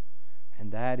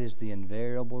 And that is the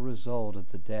invariable result of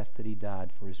the death that He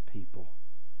died for His people.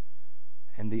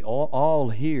 And the all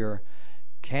here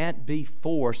can't be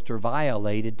forced or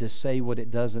violated to say what it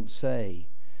doesn't say.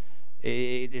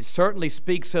 It certainly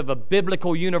speaks of a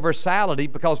biblical universality,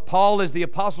 because Paul, as the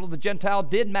apostle of the Gentile,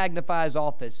 did magnify his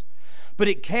office. But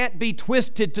it can't be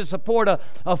twisted to support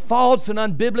a false and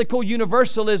unbiblical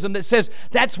universalism that says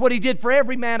that's what He did for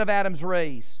every man of Adam's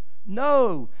race.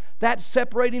 No, that's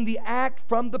separating the act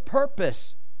from the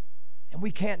purpose. And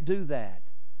we can't do that,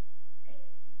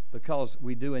 because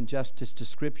we do injustice to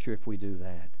Scripture if we do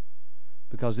that.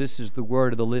 Because this is the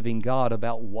Word of the living God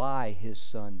about why His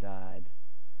Son died.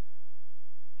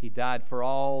 He died for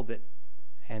all that,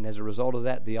 and as a result of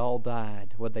that, they all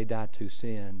died. What they died to?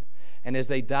 Sin. And as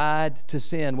they died to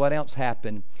sin, what else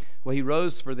happened? Well, He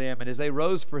rose for them. And as they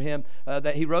rose for Him,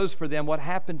 He rose for them, what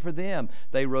happened for them?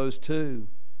 They rose too.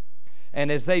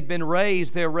 And as they've been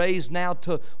raised, they're raised now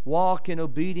to walk in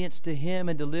obedience to Him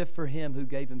and to live for Him who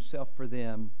gave Himself for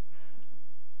them.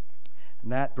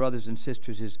 And that, brothers and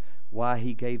sisters, is why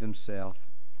He gave Himself.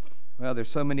 Well, there's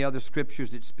so many other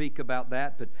scriptures that speak about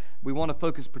that, but we want to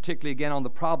focus particularly again on the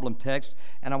problem text.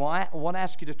 And I want to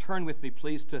ask you to turn with me,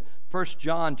 please, to 1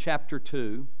 John chapter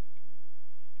 2.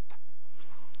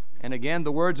 And again,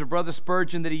 the words of Brother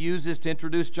Spurgeon that he uses to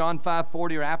introduce John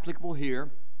 5:40 are applicable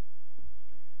here.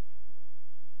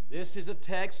 This is a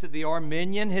text that the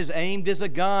Arminian has aimed as a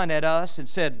gun at us and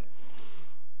said,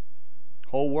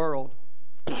 whole world,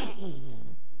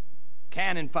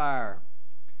 cannon fire.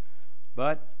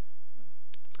 But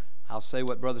I'll say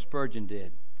what Brother Spurgeon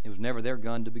did. It was never their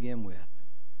gun to begin with.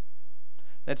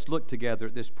 Let's look together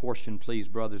at this portion, please,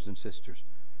 brothers and sisters.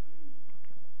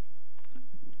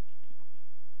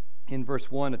 In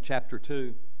verse 1 of chapter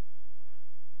 2,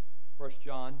 1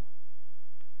 John.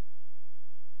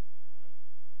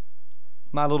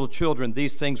 My little children,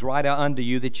 these things write I unto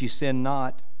you, that ye sin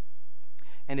not.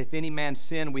 And if any man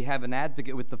sin, we have an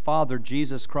advocate with the Father,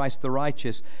 Jesus Christ the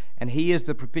righteous. And He is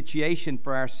the propitiation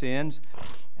for our sins,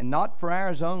 and not for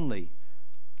ours only,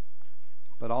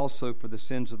 but also for the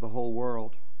sins of the whole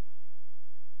world.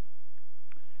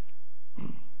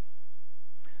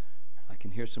 I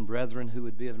can hear some brethren who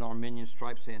would be of an Arminian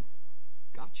stripe saying,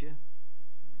 gotcha.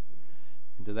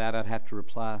 And to that I'd have to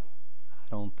reply, I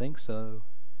don't think so.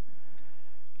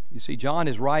 You see, John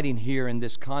is writing here in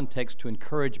this context to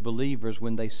encourage believers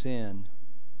when they sin.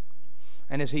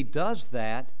 And as he does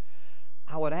that,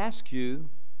 I would ask you,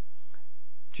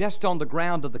 just on the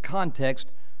ground of the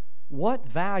context, what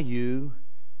value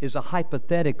is a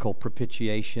hypothetical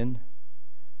propitiation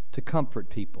to comfort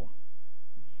people?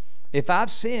 If I've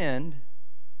sinned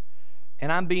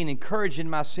and I'm being encouraged in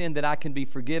my sin that I can be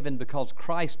forgiven because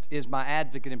Christ is my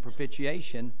advocate in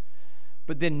propitiation,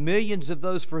 but then millions of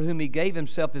those for whom He gave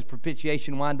Himself as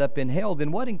propitiation wind up in hell,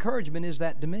 then what encouragement is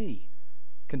that to me,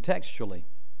 contextually?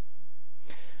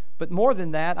 But more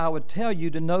than that, I would tell you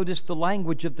to notice the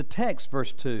language of the text,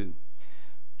 verse 2.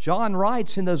 John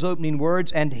writes in those opening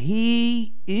words, and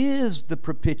He is the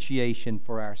propitiation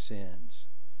for our sins.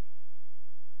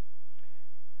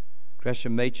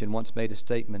 Gresham Machen once made a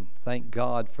statement, thank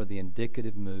God for the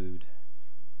indicative mood.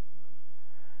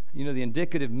 You know, the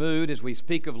indicative mood, as we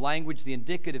speak of language, the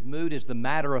indicative mood is the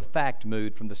matter-of-fact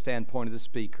mood from the standpoint of the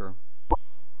speaker.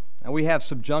 And we have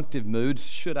subjunctive moods.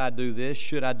 Should I do this?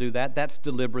 Should I do that? That's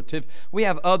deliberative. We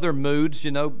have other moods.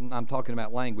 You know, I'm talking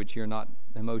about language here, not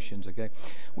emotions, okay?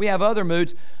 We have other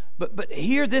moods. But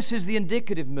here, this is the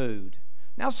indicative mood.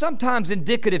 Now, sometimes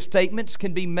indicative statements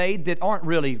can be made that aren't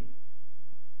really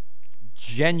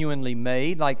genuinely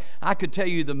made. Like, I could tell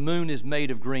you the moon is made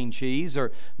of green cheese,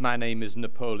 or my name is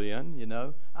Napoleon, you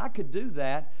know. I could do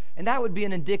that, and that would be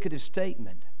an indicative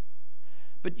statement.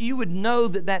 But you would know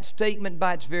that that statement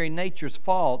by its very nature is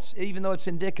false, even though it's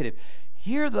indicative.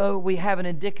 Here, though, we have an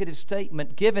indicative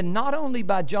statement given not only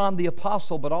by John the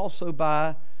Apostle, but also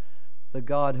by the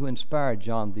God who inspired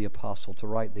John the Apostle to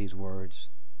write these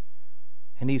words.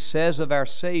 And he says of our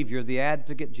Savior, the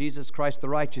advocate, Jesus Christ the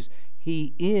righteous,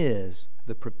 He is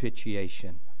the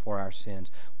propitiation for our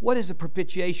sins. What is a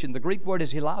propitiation? The Greek word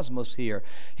is hilasmos here.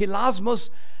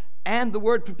 Hilasmos and the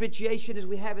word propitiation, as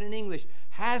we have it in English,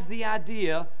 has the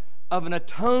idea of an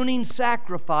atoning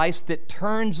sacrifice that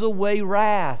turns away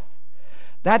wrath.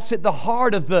 That's at the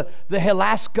heart of the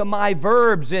hilaskomai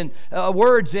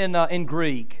words in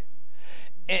Greek.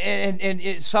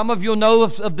 And some of you know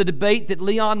of the debate that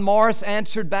Leon Morris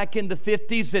answered back in the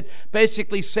 50s that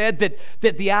basically said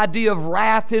that the idea of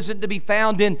wrath isn't to be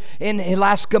found in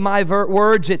hilaskomai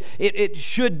words. It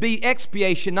should be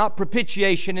expiation, not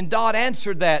propitiation. And Dodd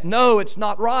answered that. No, it's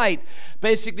not right.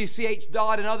 Basically, C.H.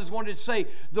 Dodd and others wanted to say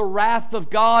the wrath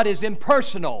of God is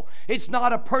impersonal. It's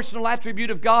not a personal attribute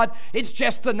of God. It's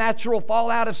just the natural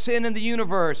fallout of sin in the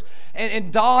universe.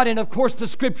 And Dodd, and of course the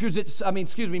Scriptures,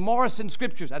 Morris and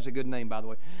Scriptures, that's a good name, by the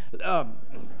way.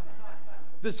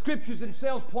 The Scriptures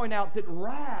themselves point out that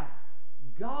wrath,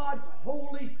 God's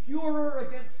holy furor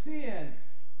against sin,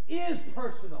 is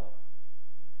personal.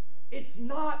 It's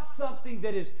not something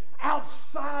that is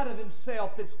outside of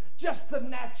Himself, that's just the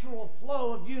natural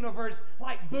flow of universe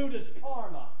like Buddha's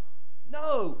karma.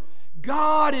 No,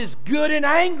 God is good and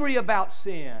angry about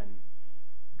sin.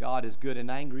 God is good and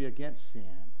angry against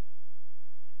sin.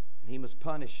 And He must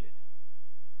punish it.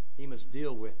 He must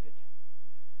deal with it.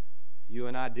 You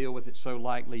and I deal with it so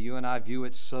lightly. You and I view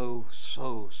it so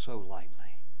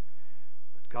lightly.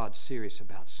 But God's serious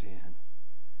about sin.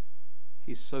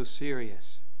 He's so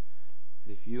serious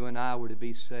that if you and I were to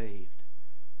be saved,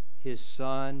 His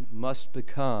Son must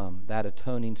become that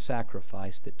atoning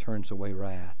sacrifice that turns away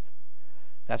wrath.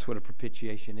 That's what a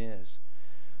propitiation is.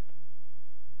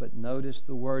 But notice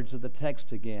the words of the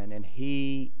text again. And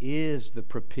He is the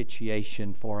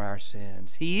propitiation for our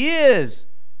sins. He is.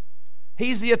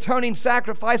 He's the atoning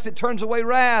sacrifice that turns away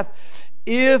wrath.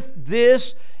 If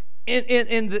this,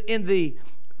 in the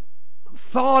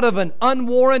thought of an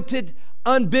unwarranted,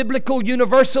 unbiblical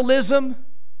universalism,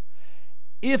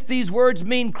 if these words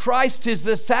mean Christ is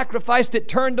the sacrifice that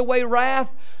turned away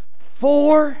wrath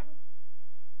for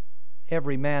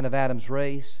every man of Adam's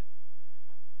race,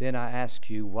 then I ask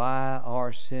you, why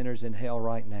are sinners in hell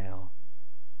right now?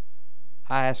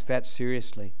 I ask that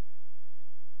seriously.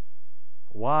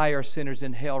 Why are sinners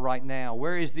in hell right now?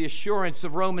 Where is the assurance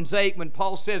of Romans 8 when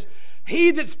Paul says,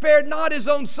 He that spared not His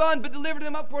own Son, but delivered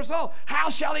Him up for us all, how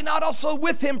shall He not also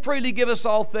with Him freely give us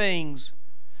all things?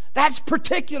 That's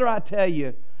particular, I tell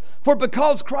you. For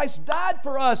because Christ died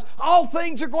for us, all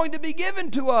things are going to be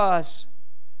given to us.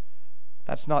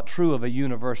 That's not true of a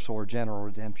universal or general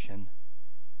redemption.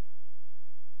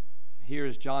 Here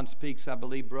as John speaks, I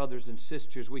believe, brothers and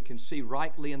sisters, we can see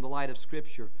rightly in the light of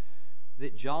Scripture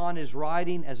that John is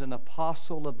writing as an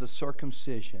apostle of the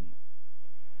circumcision.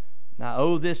 Now, I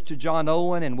owe this to John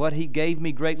Owen, and what he gave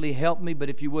me greatly helped me, but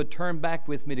if you would turn back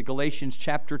with me to Galatians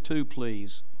chapter 2,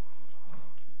 please.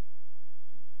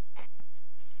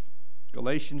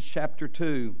 Galatians chapter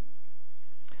 2.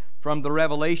 From the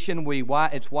Revelation,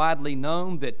 it's widely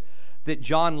known that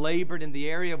John labored in the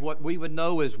area of what we would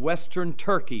know as Western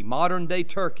Turkey, modern-day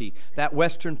Turkey, that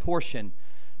western portion.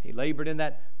 He labored in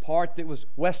that part that was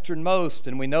westernmost,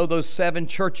 and we know those 7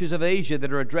 churches of Asia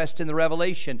that are addressed in the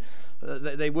Revelation.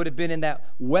 They would have been in that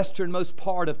westernmost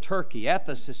part of Turkey,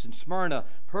 Ephesus and Smyrna,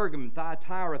 Pergamum,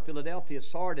 Thyatira, Philadelphia,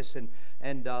 Sardis,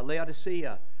 and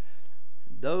Laodicea.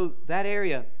 Though that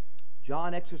area,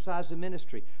 John exercised a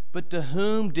ministry. But to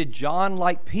whom did John,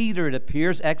 like Peter, it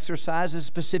appears, exercise a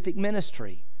specific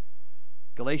ministry?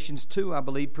 Galatians 2, I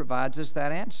believe, provides us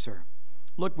that answer.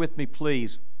 Look with me,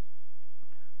 please,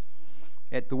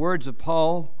 at the words of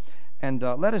Paul And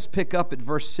let us pick up at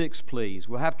verse 6, please.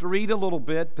 We'll have to read a little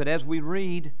bit, but as we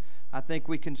read, I think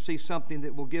we can see something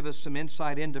that will give us some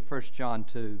insight into 1 John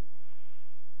 2.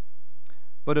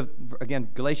 But again,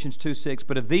 Galatians 2:6,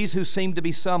 but of these who seem to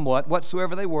be somewhat,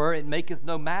 whatsoever they were, it maketh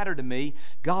no matter to me.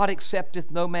 God accepteth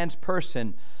no man's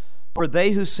person. For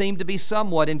they who seemed to be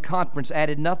somewhat in conference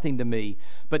added nothing to me.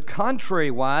 But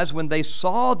contrariwise, when they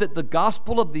saw that the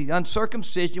gospel of the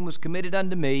uncircumcision was committed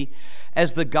unto me,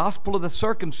 as the gospel of the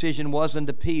circumcision was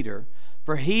unto Peter,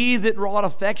 for he that wrought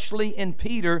effectually in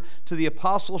Peter to the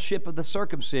apostleship of the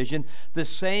circumcision, the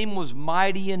same was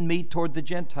mighty in me toward the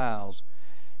Gentiles.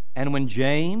 And when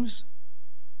James,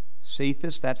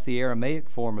 Cephas, that's the Aramaic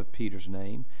form of Peter's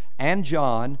name, and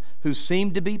John, who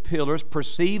seemed to be pillars,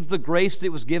 perceived the grace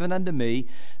that was given unto me,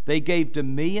 they gave to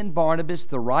me and Barnabas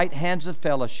the right hands of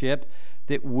fellowship,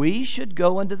 that we should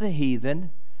go unto the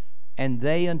heathen, and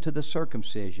they unto the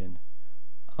circumcision.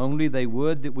 Only they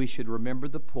would that we should remember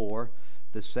the poor,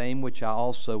 the same which I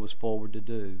also was forward to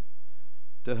do.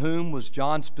 To whom was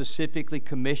John specifically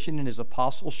commissioned in his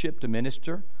apostleship to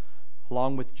minister,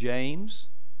 along with James?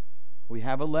 We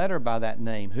have a letter by that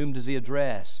name. Whom does he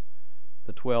address?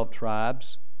 The 12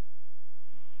 tribes.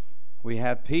 We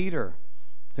have Peter.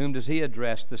 Whom does he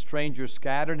address? The strangers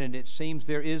scattered, and it seems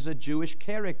there is a Jewish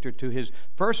character to his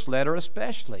first letter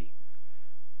especially.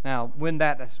 Now, when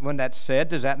that's said,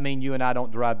 does that mean you and I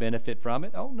don't derive benefit from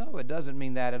it? Oh, no, it doesn't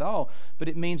mean that at all. But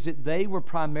it means that they were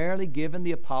primarily given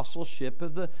the apostleship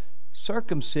of the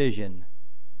circumcision.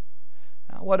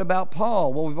 Now, what about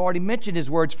Paul? Well, we've already mentioned his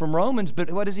words from Romans,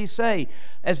 but what does he say?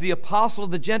 As the apostle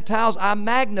of the Gentiles, I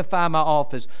magnify my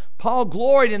office. Paul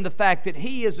gloried in the fact that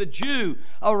he is a Jew,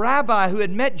 a rabbi who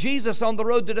had met Jesus on the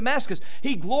road to Damascus.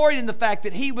 He gloried in the fact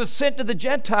that he was sent to the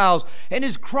Gentiles, and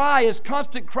his cry, his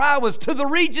constant cry was to the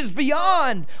regions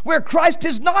beyond, where Christ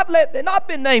has not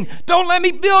been named. Don't let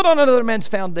me build on another man's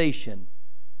foundation.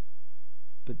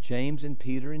 But James and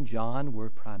Peter and John were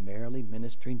primarily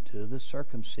ministering to the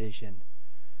circumcision.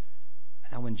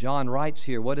 Now, when John writes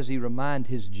here, what does he remind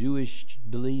his Jewish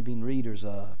believing readers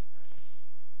of?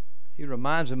 He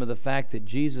reminds them of the fact that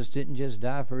Jesus didn't just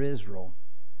die for Israel.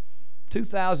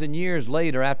 2,000 years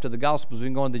later, after the gospel's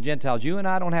been going to the Gentiles, you and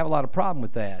I don't have a lot of problem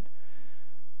with that.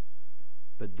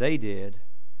 But they did.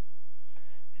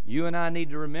 You and I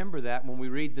need to remember that when we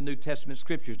read the New Testament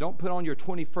Scriptures. Don't put on your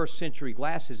 21st century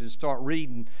glasses and start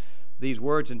reading these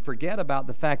words and forget about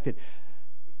the fact that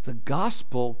the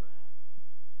gospel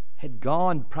had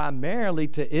gone primarily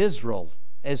to Israel.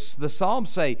 As the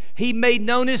Psalms say, he made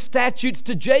known his statutes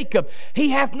to Jacob. He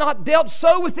hath not dealt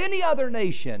so with any other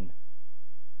nation.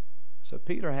 So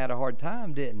Peter had a hard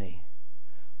time, didn't he?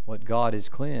 What God has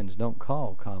cleansed, don't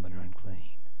call common or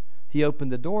unclean. He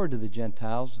opened the door to the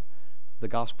Gentiles, the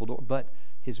gospel door, but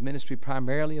his ministry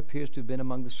primarily appears to have been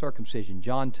among the circumcision.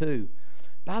 John 2.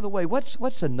 By the way,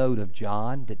 what's a note of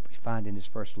John that we find in his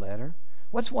first letter?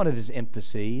 What's one of his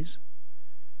emphases?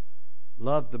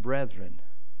 Love the brethren.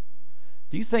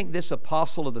 Do you think this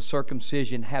apostle of the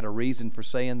circumcision had a reason for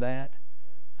saying that?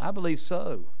 I believe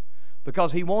so.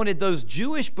 Because he wanted those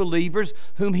Jewish believers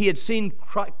whom he had seen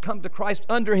come to Christ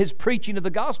under his preaching of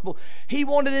the gospel, he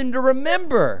wanted them to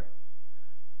remember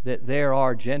that there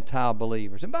are Gentile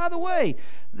believers. And by the way,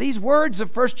 these words of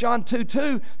 1 John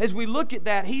 2:2, as we look at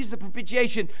that, he's the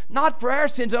propitiation, not for our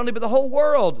sins only, but the whole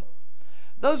world.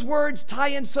 Those words tie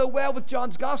in so well with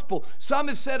John's gospel. Some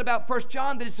have said about 1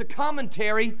 John that it's a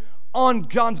commentary on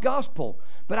John's gospel.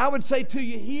 But I would say to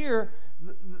you here,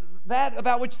 that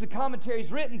about which the commentary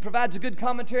is written provides a good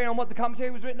commentary on what the commentary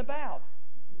was written about.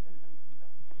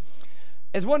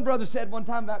 As one brother said one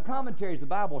time about commentaries, the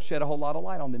Bible shed a whole lot of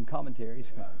light on them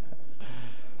commentaries.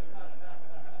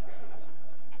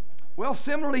 Well,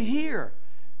 similarly here,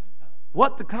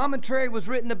 what the commentary was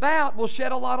written about will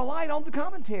shed a lot of light on the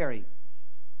commentary.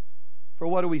 For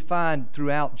what do we find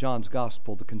throughout John's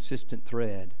gospel, the consistent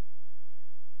thread?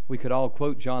 We could all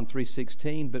quote John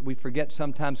 3:16, but we forget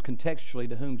sometimes contextually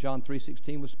to whom John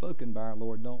 3:16 was spoken by our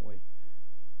Lord, don't we?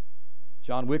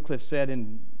 John Wycliffe said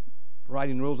in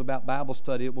writing rules about Bible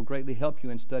study, it will greatly help you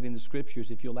in studying the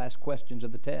Scriptures if you'll ask questions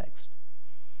of the text.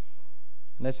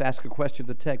 Let's ask a question of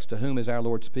the text. To whom is our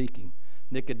Lord speaking?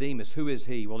 Nicodemus, who is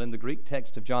he? Well, in the Greek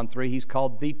text of John 3, he's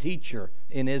called the teacher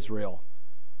in Israel.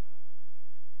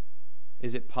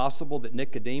 Is it possible that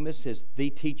Nicodemus, as the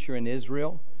teacher in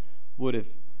Israel, would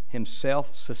have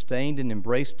himself sustained and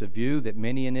embraced a view that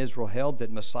many in Israel held,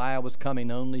 that Messiah was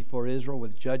coming only for Israel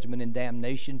with judgment and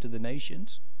damnation to the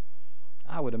nations?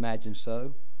 I would imagine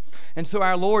so. And so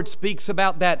our Lord speaks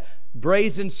about that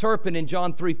brazen serpent in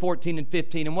John 3:14 and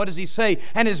 15. And what does he say?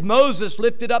 And as Moses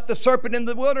lifted up the serpent in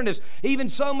the wilderness, even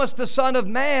so must the Son of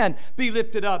Man be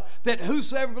lifted up, that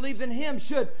whosoever believes in him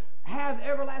should have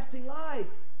everlasting life.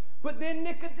 But then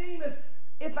Nicodemus,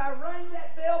 if I rang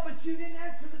that bell but you didn't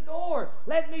answer the door,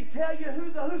 let me tell you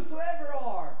who the whosoever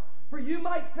are. For you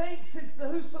might think, since the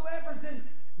whosoever's in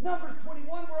Numbers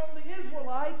 21 were only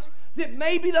Israelites, that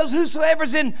maybe those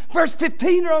whosoever's in verse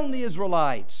 15 are only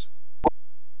Israelites.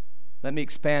 Let me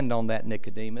expand on that,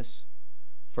 Nicodemus.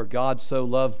 For God so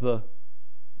loved the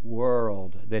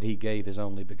world that he gave his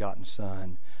only begotten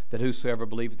Son, that whosoever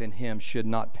believeth in him should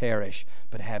not perish,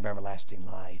 but have everlasting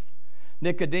life.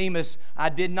 Nicodemus, I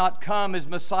did not come as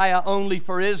Messiah only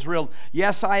for Israel.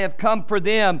 Yes, I have come for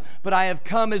them, but I have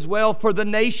come as well for the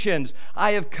nations.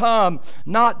 I have come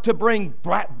not to bring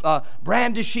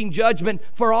brandishing judgment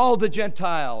for all the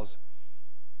Gentiles.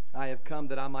 I have come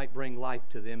that I might bring life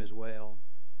to them as well.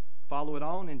 Follow it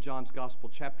on in John's Gospel,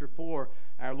 chapter 4.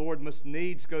 Our Lord must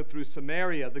needs go through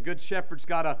Samaria. The Good Shepherd's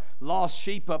got a lost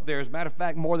sheep up there. As a matter of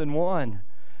fact, more than one.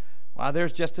 Why,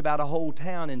 there's just about a whole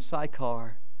town in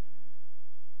Sychar.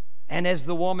 And as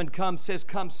the woman comes, says,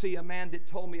 come see a man that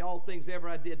told me all things ever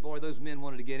I did. Boy, those men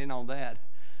wanted to get in on that.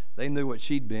 They knew what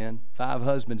she'd been. 5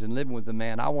 husbands and living with the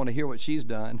man. I want to hear what she's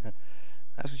done.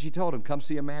 That's what she told him. Come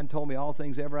see a man told me all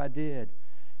things ever I did.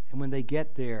 And when they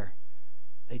get there,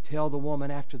 they tell the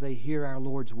woman after they hear our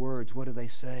Lord's words, what do they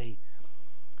say?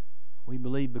 We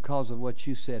believe because of what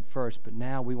you said first, but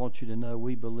now we want you to know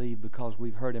we believe because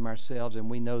we've heard him ourselves, and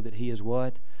we know that he is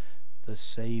what? The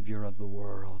Savior of the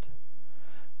world.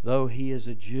 Though he is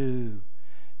a Jew,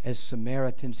 as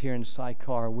Samaritans here in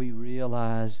Sychar, we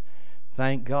realize,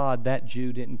 thank God that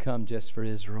Jew didn't come just for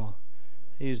Israel.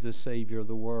 He is the Savior of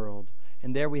the world.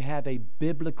 And there we have a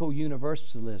biblical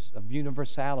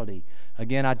universality.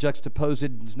 Again, I juxtapose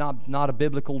it. It's not a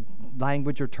biblical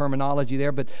language or terminology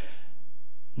there, but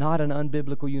not an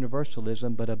unbiblical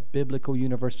universalism, but a biblical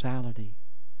universality.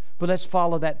 But let's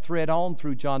follow that thread on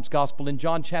through John's Gospel. In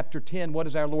John chapter 10, what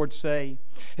does our Lord say?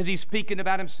 As he's speaking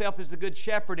about himself as the Good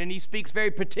Shepherd, and he speaks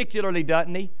very particularly,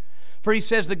 doesn't he? For he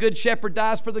says the Good Shepherd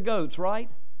dies for the goats,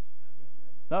 right?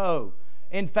 No.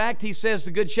 In fact, he says the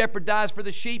Good Shepherd dies for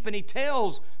the sheep, and he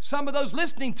tells some of those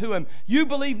listening to him, you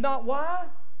believe not why?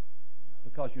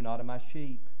 Because you're not of my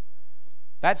sheep.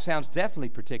 That sounds definitely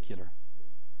particular.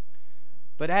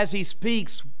 But as he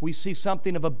speaks, we see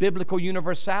something of a biblical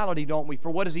universality, don't we?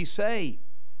 For what does he say?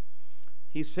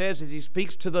 He says as he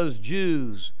speaks to those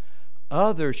Jews,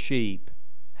 other sheep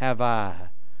have I,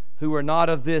 who are not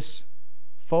of this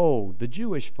fold, the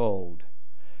Jewish fold.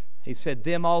 He said,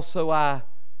 them also I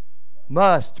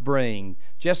must bring,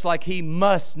 just like he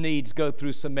must needs go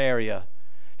through Samaria.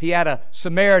 He had a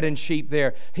Samaritan sheep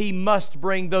there. He must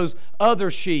bring those other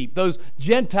sheep, those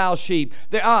Gentile sheep.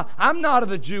 I'm not of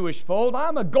the Jewish fold.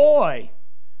 I'm a goy.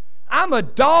 I'm a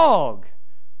dog.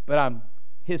 But I'm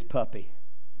his puppy.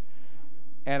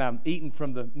 And I'm eating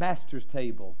from the master's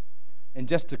table. And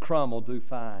just a crumb will do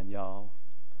fine, y'all.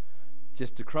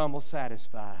 Just a crumb will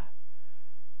satisfy.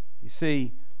 You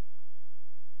see,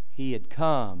 he had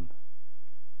come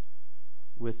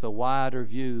with a wider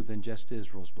view than just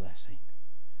Israel's blessing.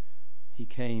 He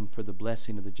came for the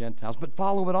blessing of the Gentiles. But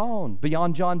follow it on.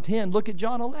 Beyond John 10, look at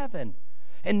John 11.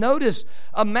 And notice,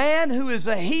 a man who is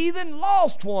a heathen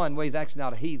lost one. Well, he's actually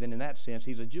not a heathen in that sense.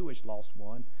 He's a Jewish lost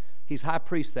one. He's high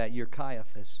priest that year,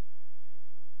 Caiaphas.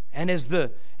 And as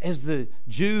the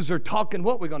Jews are talking,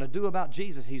 what we're going to do about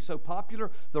Jesus? He's so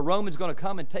popular, the Romans going to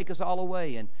come and take us all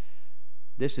away. And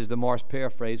this is the Morris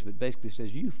paraphrase, but basically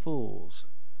says, you fools.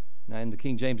 Now in the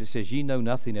King James it says, ye know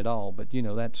nothing at all. But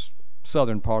that's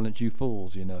Southern parlance, you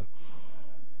fools,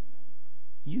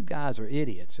 You guys are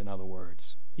idiots, in other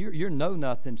words. You're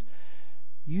know-nothings.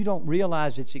 You don't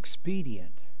realize it's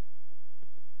expedient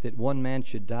that one man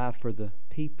should die for the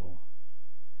people.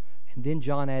 And then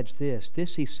John adds this.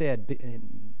 This he said,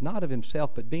 not of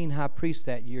himself, but being high priest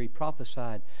that year, he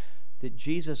prophesied that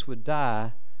Jesus would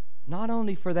die not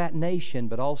only for that nation,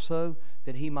 but also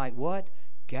that he might what?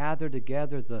 Gather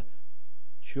together the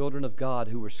children of God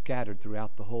who were scattered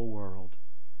throughout the whole world.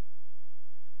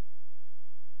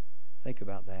 Think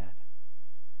about that.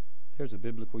 There's a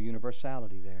biblical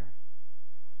universality there.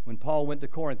 When Paul went to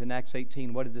Corinth in Acts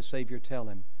 18, what did the Savior tell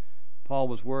him? Paul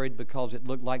was worried because it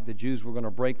looked like the Jews were going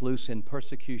to break loose in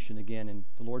persecution again. And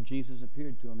the Lord Jesus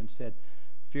appeared to him and said,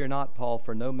 fear not, Paul,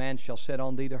 for no man shall set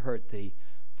on thee to hurt thee,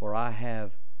 for I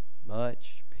have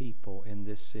much people in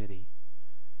this city.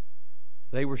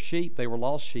 They were sheep, they were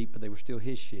lost sheep, but they were still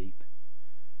his sheep.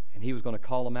 And he was going to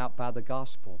call them out by the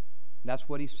gospel. And that's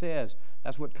what he says.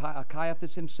 That's what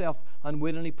Caiaphas himself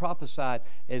unwittingly prophesied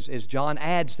as John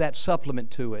adds that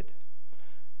supplement to it.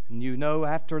 And you know,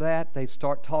 after that, they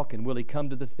start talking. Will he come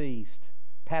to the feast?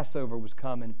 Passover was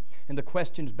coming. And the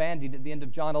question's bandied at the end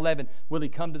of John 11. Will he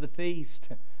come to the feast?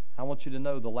 I want you to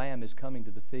know the Lamb is coming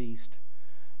to the feast.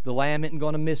 The Lamb isn't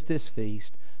going to miss this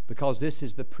feast, because this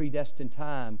is the predestined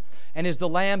time. And as the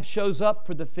Lamb shows up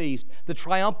for the feast, the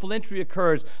triumphal entry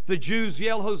occurs. The Jews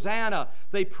yell, Hosanna.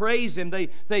 They praise Him.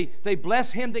 They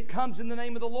bless Him that comes in the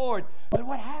name of the Lord. But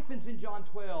what happens in John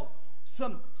 12?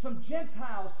 Some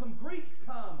Gentiles, some Greeks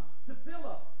come to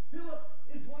Philip. Philip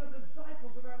is one of the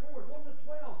disciples of our Lord, one of the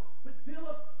 12. But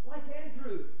Philip, like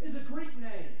Andrew, is a Greek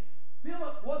name.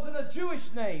 Philip wasn't a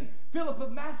Jewish name. Philip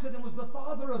of Macedon was the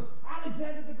father of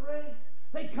Alexander the Great.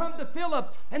 They come to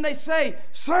Philip and they say,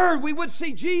 Sir, we would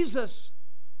see Jesus.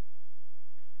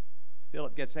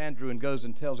 Philip gets Andrew and goes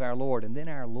and tells our Lord. And then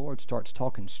our Lord starts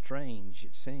talking strange,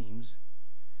 it seems.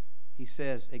 He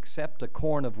says, except a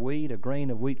corn of wheat, a grain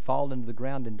of wheat fall into the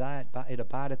ground and die, it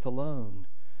abideth alone.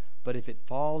 But if it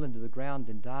fall into the ground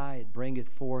and die, it bringeth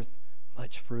forth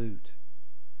much fruit.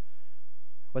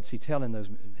 What's he telling those?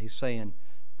 He's saying,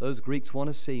 those Greeks want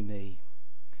to see me.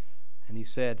 And he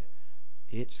said,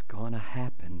 it's going to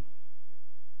happen.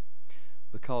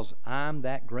 Because I'm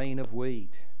that grain of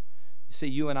wheat. You see,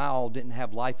 you and I all didn't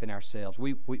have life in ourselves.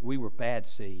 We were bad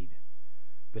seed.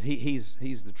 But he's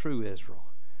the true Israel.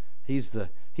 He's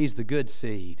the good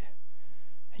seed.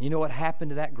 And you know what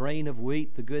happened to that grain of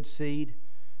wheat, the good seed?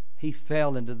 He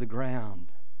fell into the ground.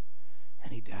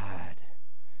 And he died.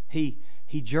 He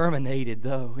germinated,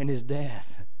 though, in his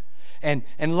death. And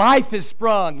life has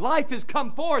sprung. Life has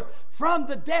come forth from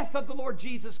the death of the Lord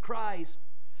Jesus Christ.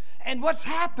 And what's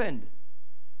happened?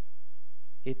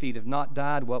 If he'd have not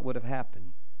died, what would have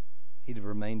happened? He'd have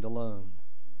remained alone.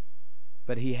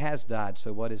 But he has died,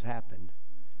 so what has happened?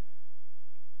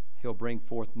 He'll bring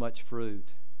forth much fruit.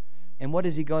 And what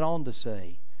has he gone on to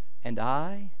say? And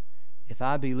I, if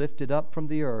I be lifted up from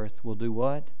the earth, will do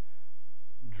what?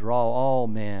 Draw all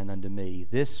men unto me.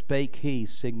 This spake he,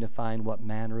 signifying what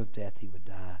manner of death he would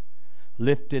die.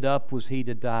 Lifted up was he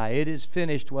to die. It is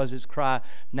finished was his cry.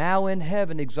 Now in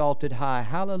heaven exalted high.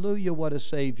 Hallelujah, what a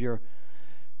Savior.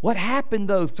 What happened,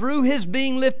 though? Through his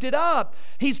being lifted up,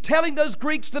 he's telling those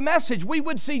Greeks the message. We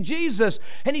would see Jesus.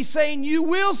 And he's saying, you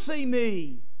will see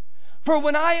me. For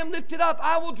when I am lifted up,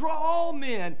 I will draw all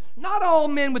men. Not all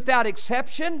men without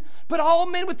exception, but all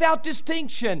men without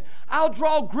distinction. I'll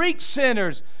draw Greek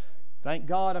sinners. Thank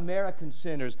God, American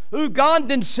sinners.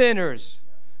 Ugandan sinners.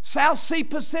 South Sea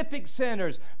Pacific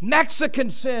sinners. Mexican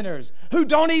sinners. Who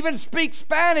don't even speak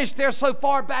Spanish. They're so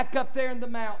far back up there in the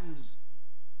mountains.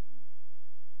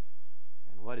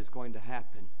 And what is going to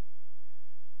happen?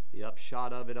 The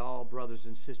upshot of it all, brothers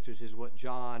and sisters, is what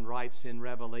John writes in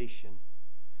Revelation.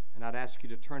 And I'd ask you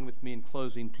to turn with me in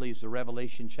closing, please, to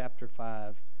Revelation chapter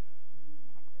 5.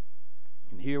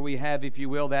 And here we have, if you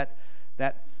will, that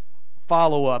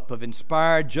follow-up of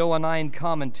inspired Johannine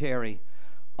commentary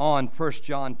on 1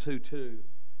 John 2:2.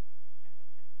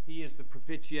 He is the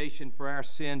propitiation for our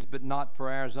sins, but not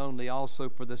for ours only, also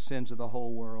for the sins of the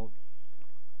whole world.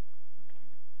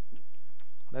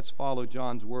 Let's follow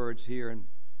John's words here. And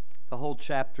the whole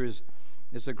chapter is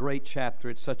a great chapter.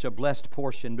 It's such a blessed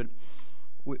portion, but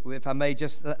if I may,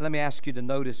 just let me ask you to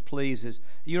notice, please, is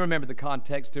you remember the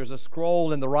context. There's a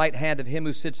scroll in the right hand of him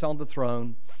who sits on the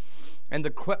throne. And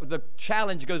the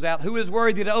challenge goes out, who is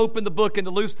worthy to open the book and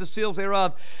to loose the seals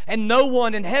thereof? And no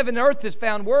one in heaven and earth is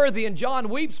found worthy. And John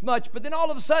weeps much. But then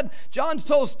all of a sudden, John's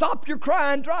told, stop your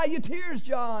crying, dry your tears,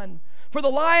 John. For the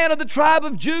Lion of the tribe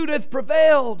of Judah hath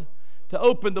prevailed to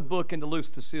open the book and to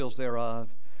loose the seals thereof.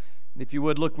 And if you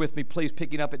would, look with me, please,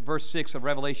 picking up at verse 6 of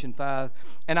Revelation 5.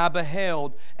 And I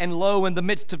beheld, and lo, in the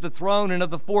midst of the throne and of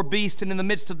the four beasts, and in the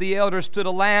midst of the elders, stood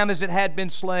a lamb as it had been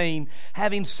slain,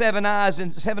 having 7 eyes,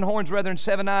 and 7 horns, and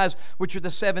 7 eyes, which are the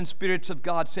 7 spirits of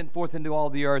God sent forth into all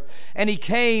the earth. And he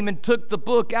came and took the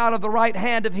book out of the right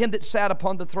hand of him that sat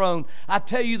upon the throne. I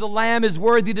tell you, the Lamb is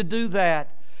worthy to do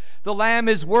that. The Lamb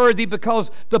is worthy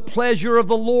because the pleasure of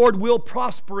the Lord will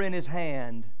prosper in his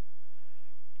hand.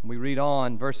 We read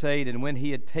on, verse 8, and when he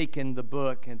had taken the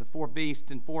book, and the 4 beasts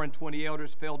and 24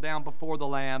 elders fell down before the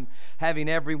Lamb, having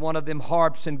every one of them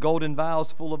harps and golden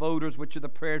vials full of odors, which are the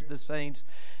prayers of the saints.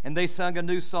 And they sung a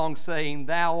new song, saying,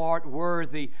 Thou art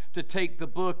worthy to take the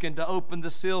book and to open the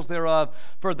seals thereof,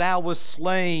 for thou wast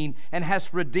slain, and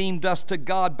hast redeemed us to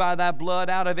God by thy blood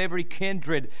out of every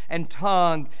kindred and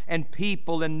tongue and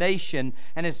people and nation,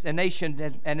 and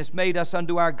hast made us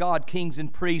unto our God kings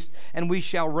and priests, and we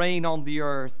shall reign on the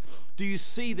earth. Do you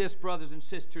see this, brothers and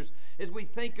sisters? as we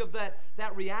think of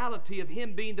that reality of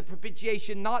Him being the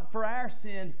propitiation, not for our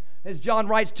sins, as John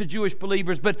writes to Jewish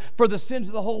believers, but for the sins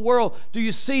of the whole world. Do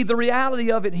you see the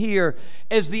reality of it here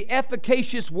as the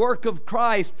efficacious work of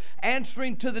Christ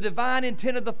answering to the divine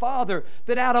intent of the Father,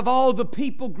 that out of all the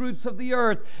people groups of the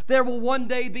earth, there will one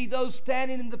day be those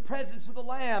standing in the presence of the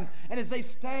Lamb. And as they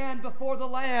stand before the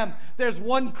Lamb, there's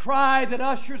one cry that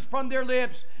ushers from their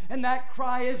lips, and that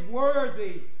cry is,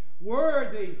 "Worthy,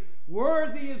 worthy,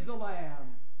 worthy is the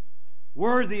Lamb.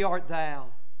 Worthy art thou."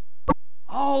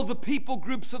 All the people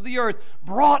groups of the earth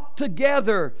brought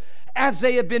together as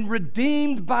they have been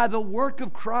redeemed by the work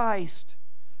of Christ.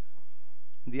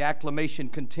 The acclamation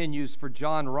continues, for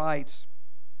John writes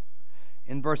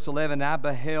in verse 11, "I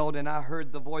beheld and I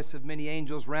heard the voice of many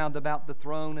angels round about the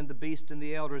throne and the beast and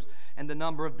the elders, and the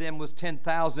number of them was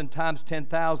 10,000 times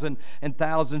 10,000 and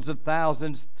thousands of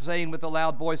thousands, saying with a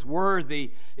loud voice,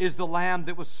 Worthy is the Lamb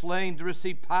that was slain to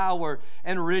receive power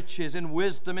and riches and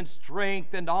wisdom and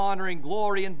strength and honor and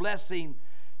glory and blessing.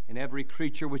 And every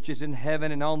creature which is in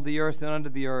heaven and on the earth and under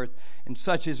the earth, and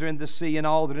such as are in the sea, and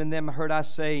all that are in them, heard I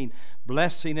saying,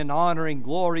 Blessing and honor and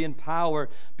glory and power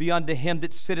be unto Him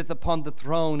that sitteth upon the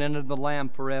throne and unto the Lamb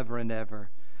forever and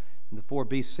ever. And the four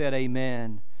beasts said,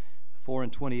 Amen. The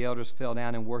 24 elders fell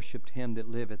down and worshipped Him that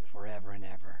liveth forever and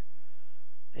ever.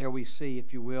 There we see,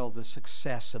 if you will, the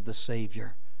success of the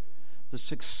Savior, the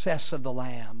success of the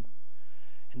Lamb,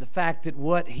 and the fact that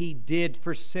what He did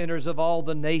for sinners of all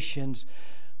the nations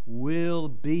will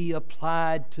be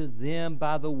applied to them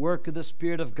by the work of the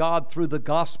Spirit of God through the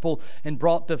gospel and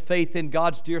brought to faith in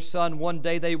God's dear Son. One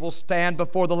day they will stand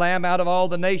before the Lamb out of all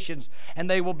the nations, and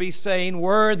they will be saying,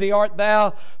 Worthy art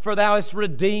thou, for thou hast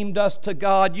redeemed us to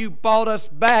God. You bought us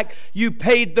back. You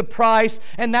paid the price,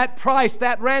 and that price,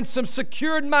 that ransom,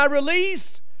 secured my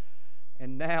release.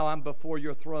 And now I'm before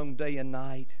your throne day and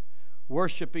night,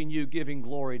 worshiping you, giving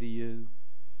glory to you.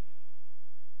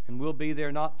 And we'll be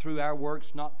there not through our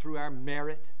works, not through our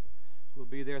merit. We'll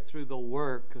be there through the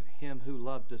work of Him who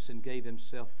loved us and gave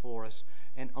Himself for us,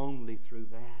 and only through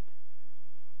that.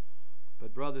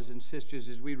 But brothers and sisters,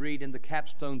 as we read in the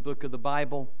capstone book of the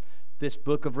Bible, this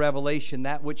book of Revelation,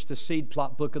 that which the seed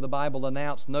plot book of the Bible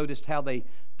announced, noticed how they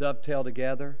dovetail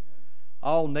together.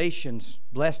 All nations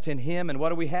blessed in Him. And what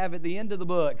do we have at the end of the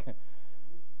book?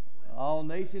 All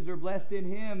nations are blessed in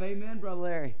Him. Amen, Brother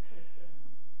Larry.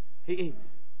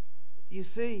 You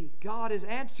see, God has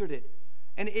answered it,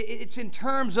 and it's in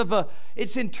terms of a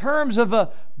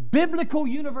biblical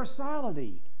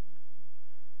universality,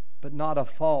 but not a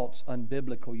false,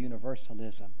 unbiblical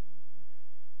universalism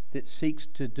that seeks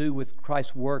to do with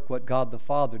Christ's work what God the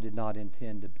Father did not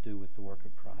intend to do with the work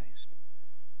of Christ.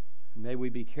 And may we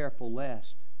be careful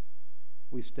lest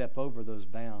we step over those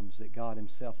bounds that God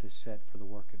Himself has set for the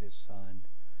work of His Son.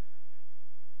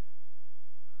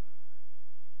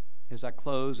 As I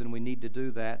close, and we need to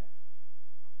do that,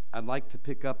 I'd like to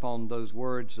pick up on those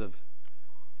words of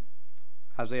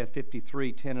Isaiah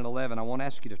 53, 10 and 11. I won't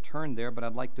ask you to turn there, but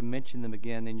I'd like to mention them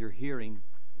again in your hearing.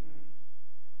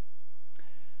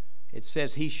 It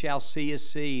says, He shall see His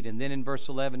seed. And then in verse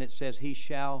 11 it says, He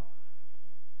shall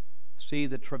see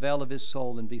the travail of His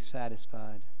soul and be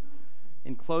satisfied.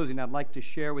 In closing, I'd like to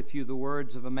share with you the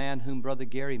words of a man whom Brother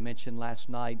Gary mentioned last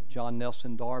night, John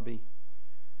Nelson Darby.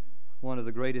 One of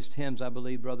the greatest hymns I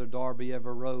believe Brother Darby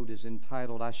ever wrote is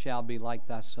entitled, I Shall Be Like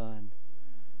Thy Son.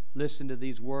 Listen to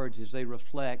these words as they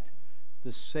reflect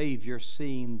the Savior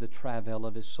seeing the travail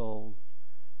of His soul.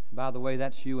 And by the way,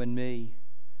 that's you and me.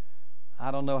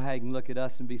 I don't know how you can look at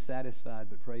us and be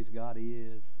satisfied, but praise God, He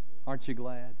is. Aren't you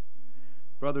glad?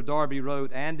 Brother Darby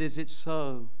wrote, And is it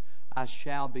so, I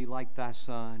shall be like Thy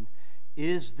Son?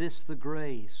 Is this the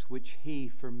grace which He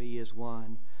for me is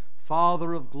won?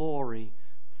 Father of glory,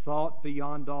 thought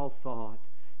beyond all thought,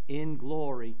 in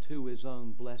glory to His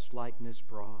own blessed likeness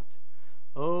brought.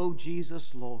 O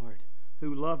Jesus, Lord,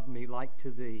 who loved me like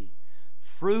to Thee,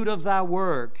 fruit of Thy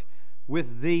work,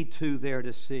 with Thee too there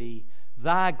to see,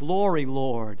 Thy glory,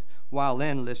 Lord, while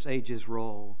endless ages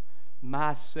roll,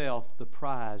 myself the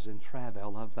prize and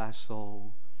travail of Thy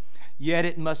soul. Yet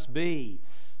it must be,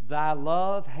 Thy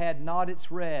love had not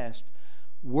its rest,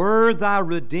 were Thy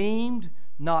redeemed,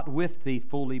 not with Thee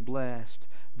fully blessed.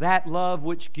 That love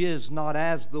which gives not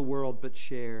as the world, but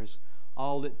shares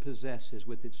all it possesses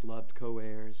with its loved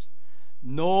co-heirs.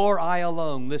 Nor I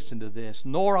alone, listen to this,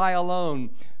 nor I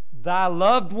alone, Thy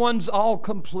loved ones all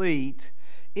complete,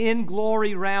 in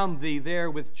glory round Thee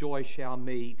there with joy shall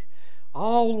meet.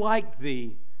 All like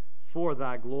Thee, for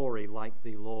Thy glory like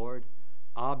Thee, Lord,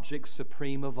 object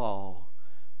supreme of all,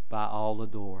 by all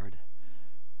adored.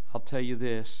 I'll tell you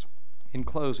this, in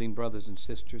closing, brothers and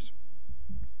sisters,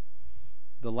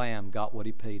 the Lamb got what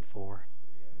he paid for.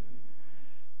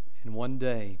 And one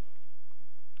day,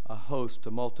 a host,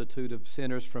 a multitude of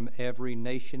sinners from every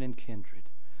nation and kindred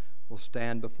will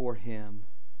stand before him.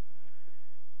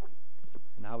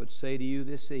 And I would say to you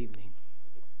this evening,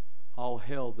 all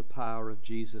hail the power of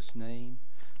Jesus' name.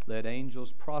 Let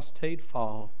angels prostrate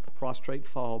fall,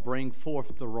 bring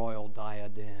forth the royal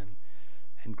diadem,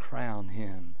 and crown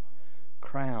him,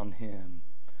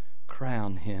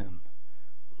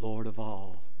 Lord of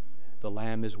all. The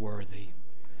Lamb is worthy.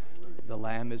 The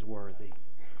Lamb is worthy.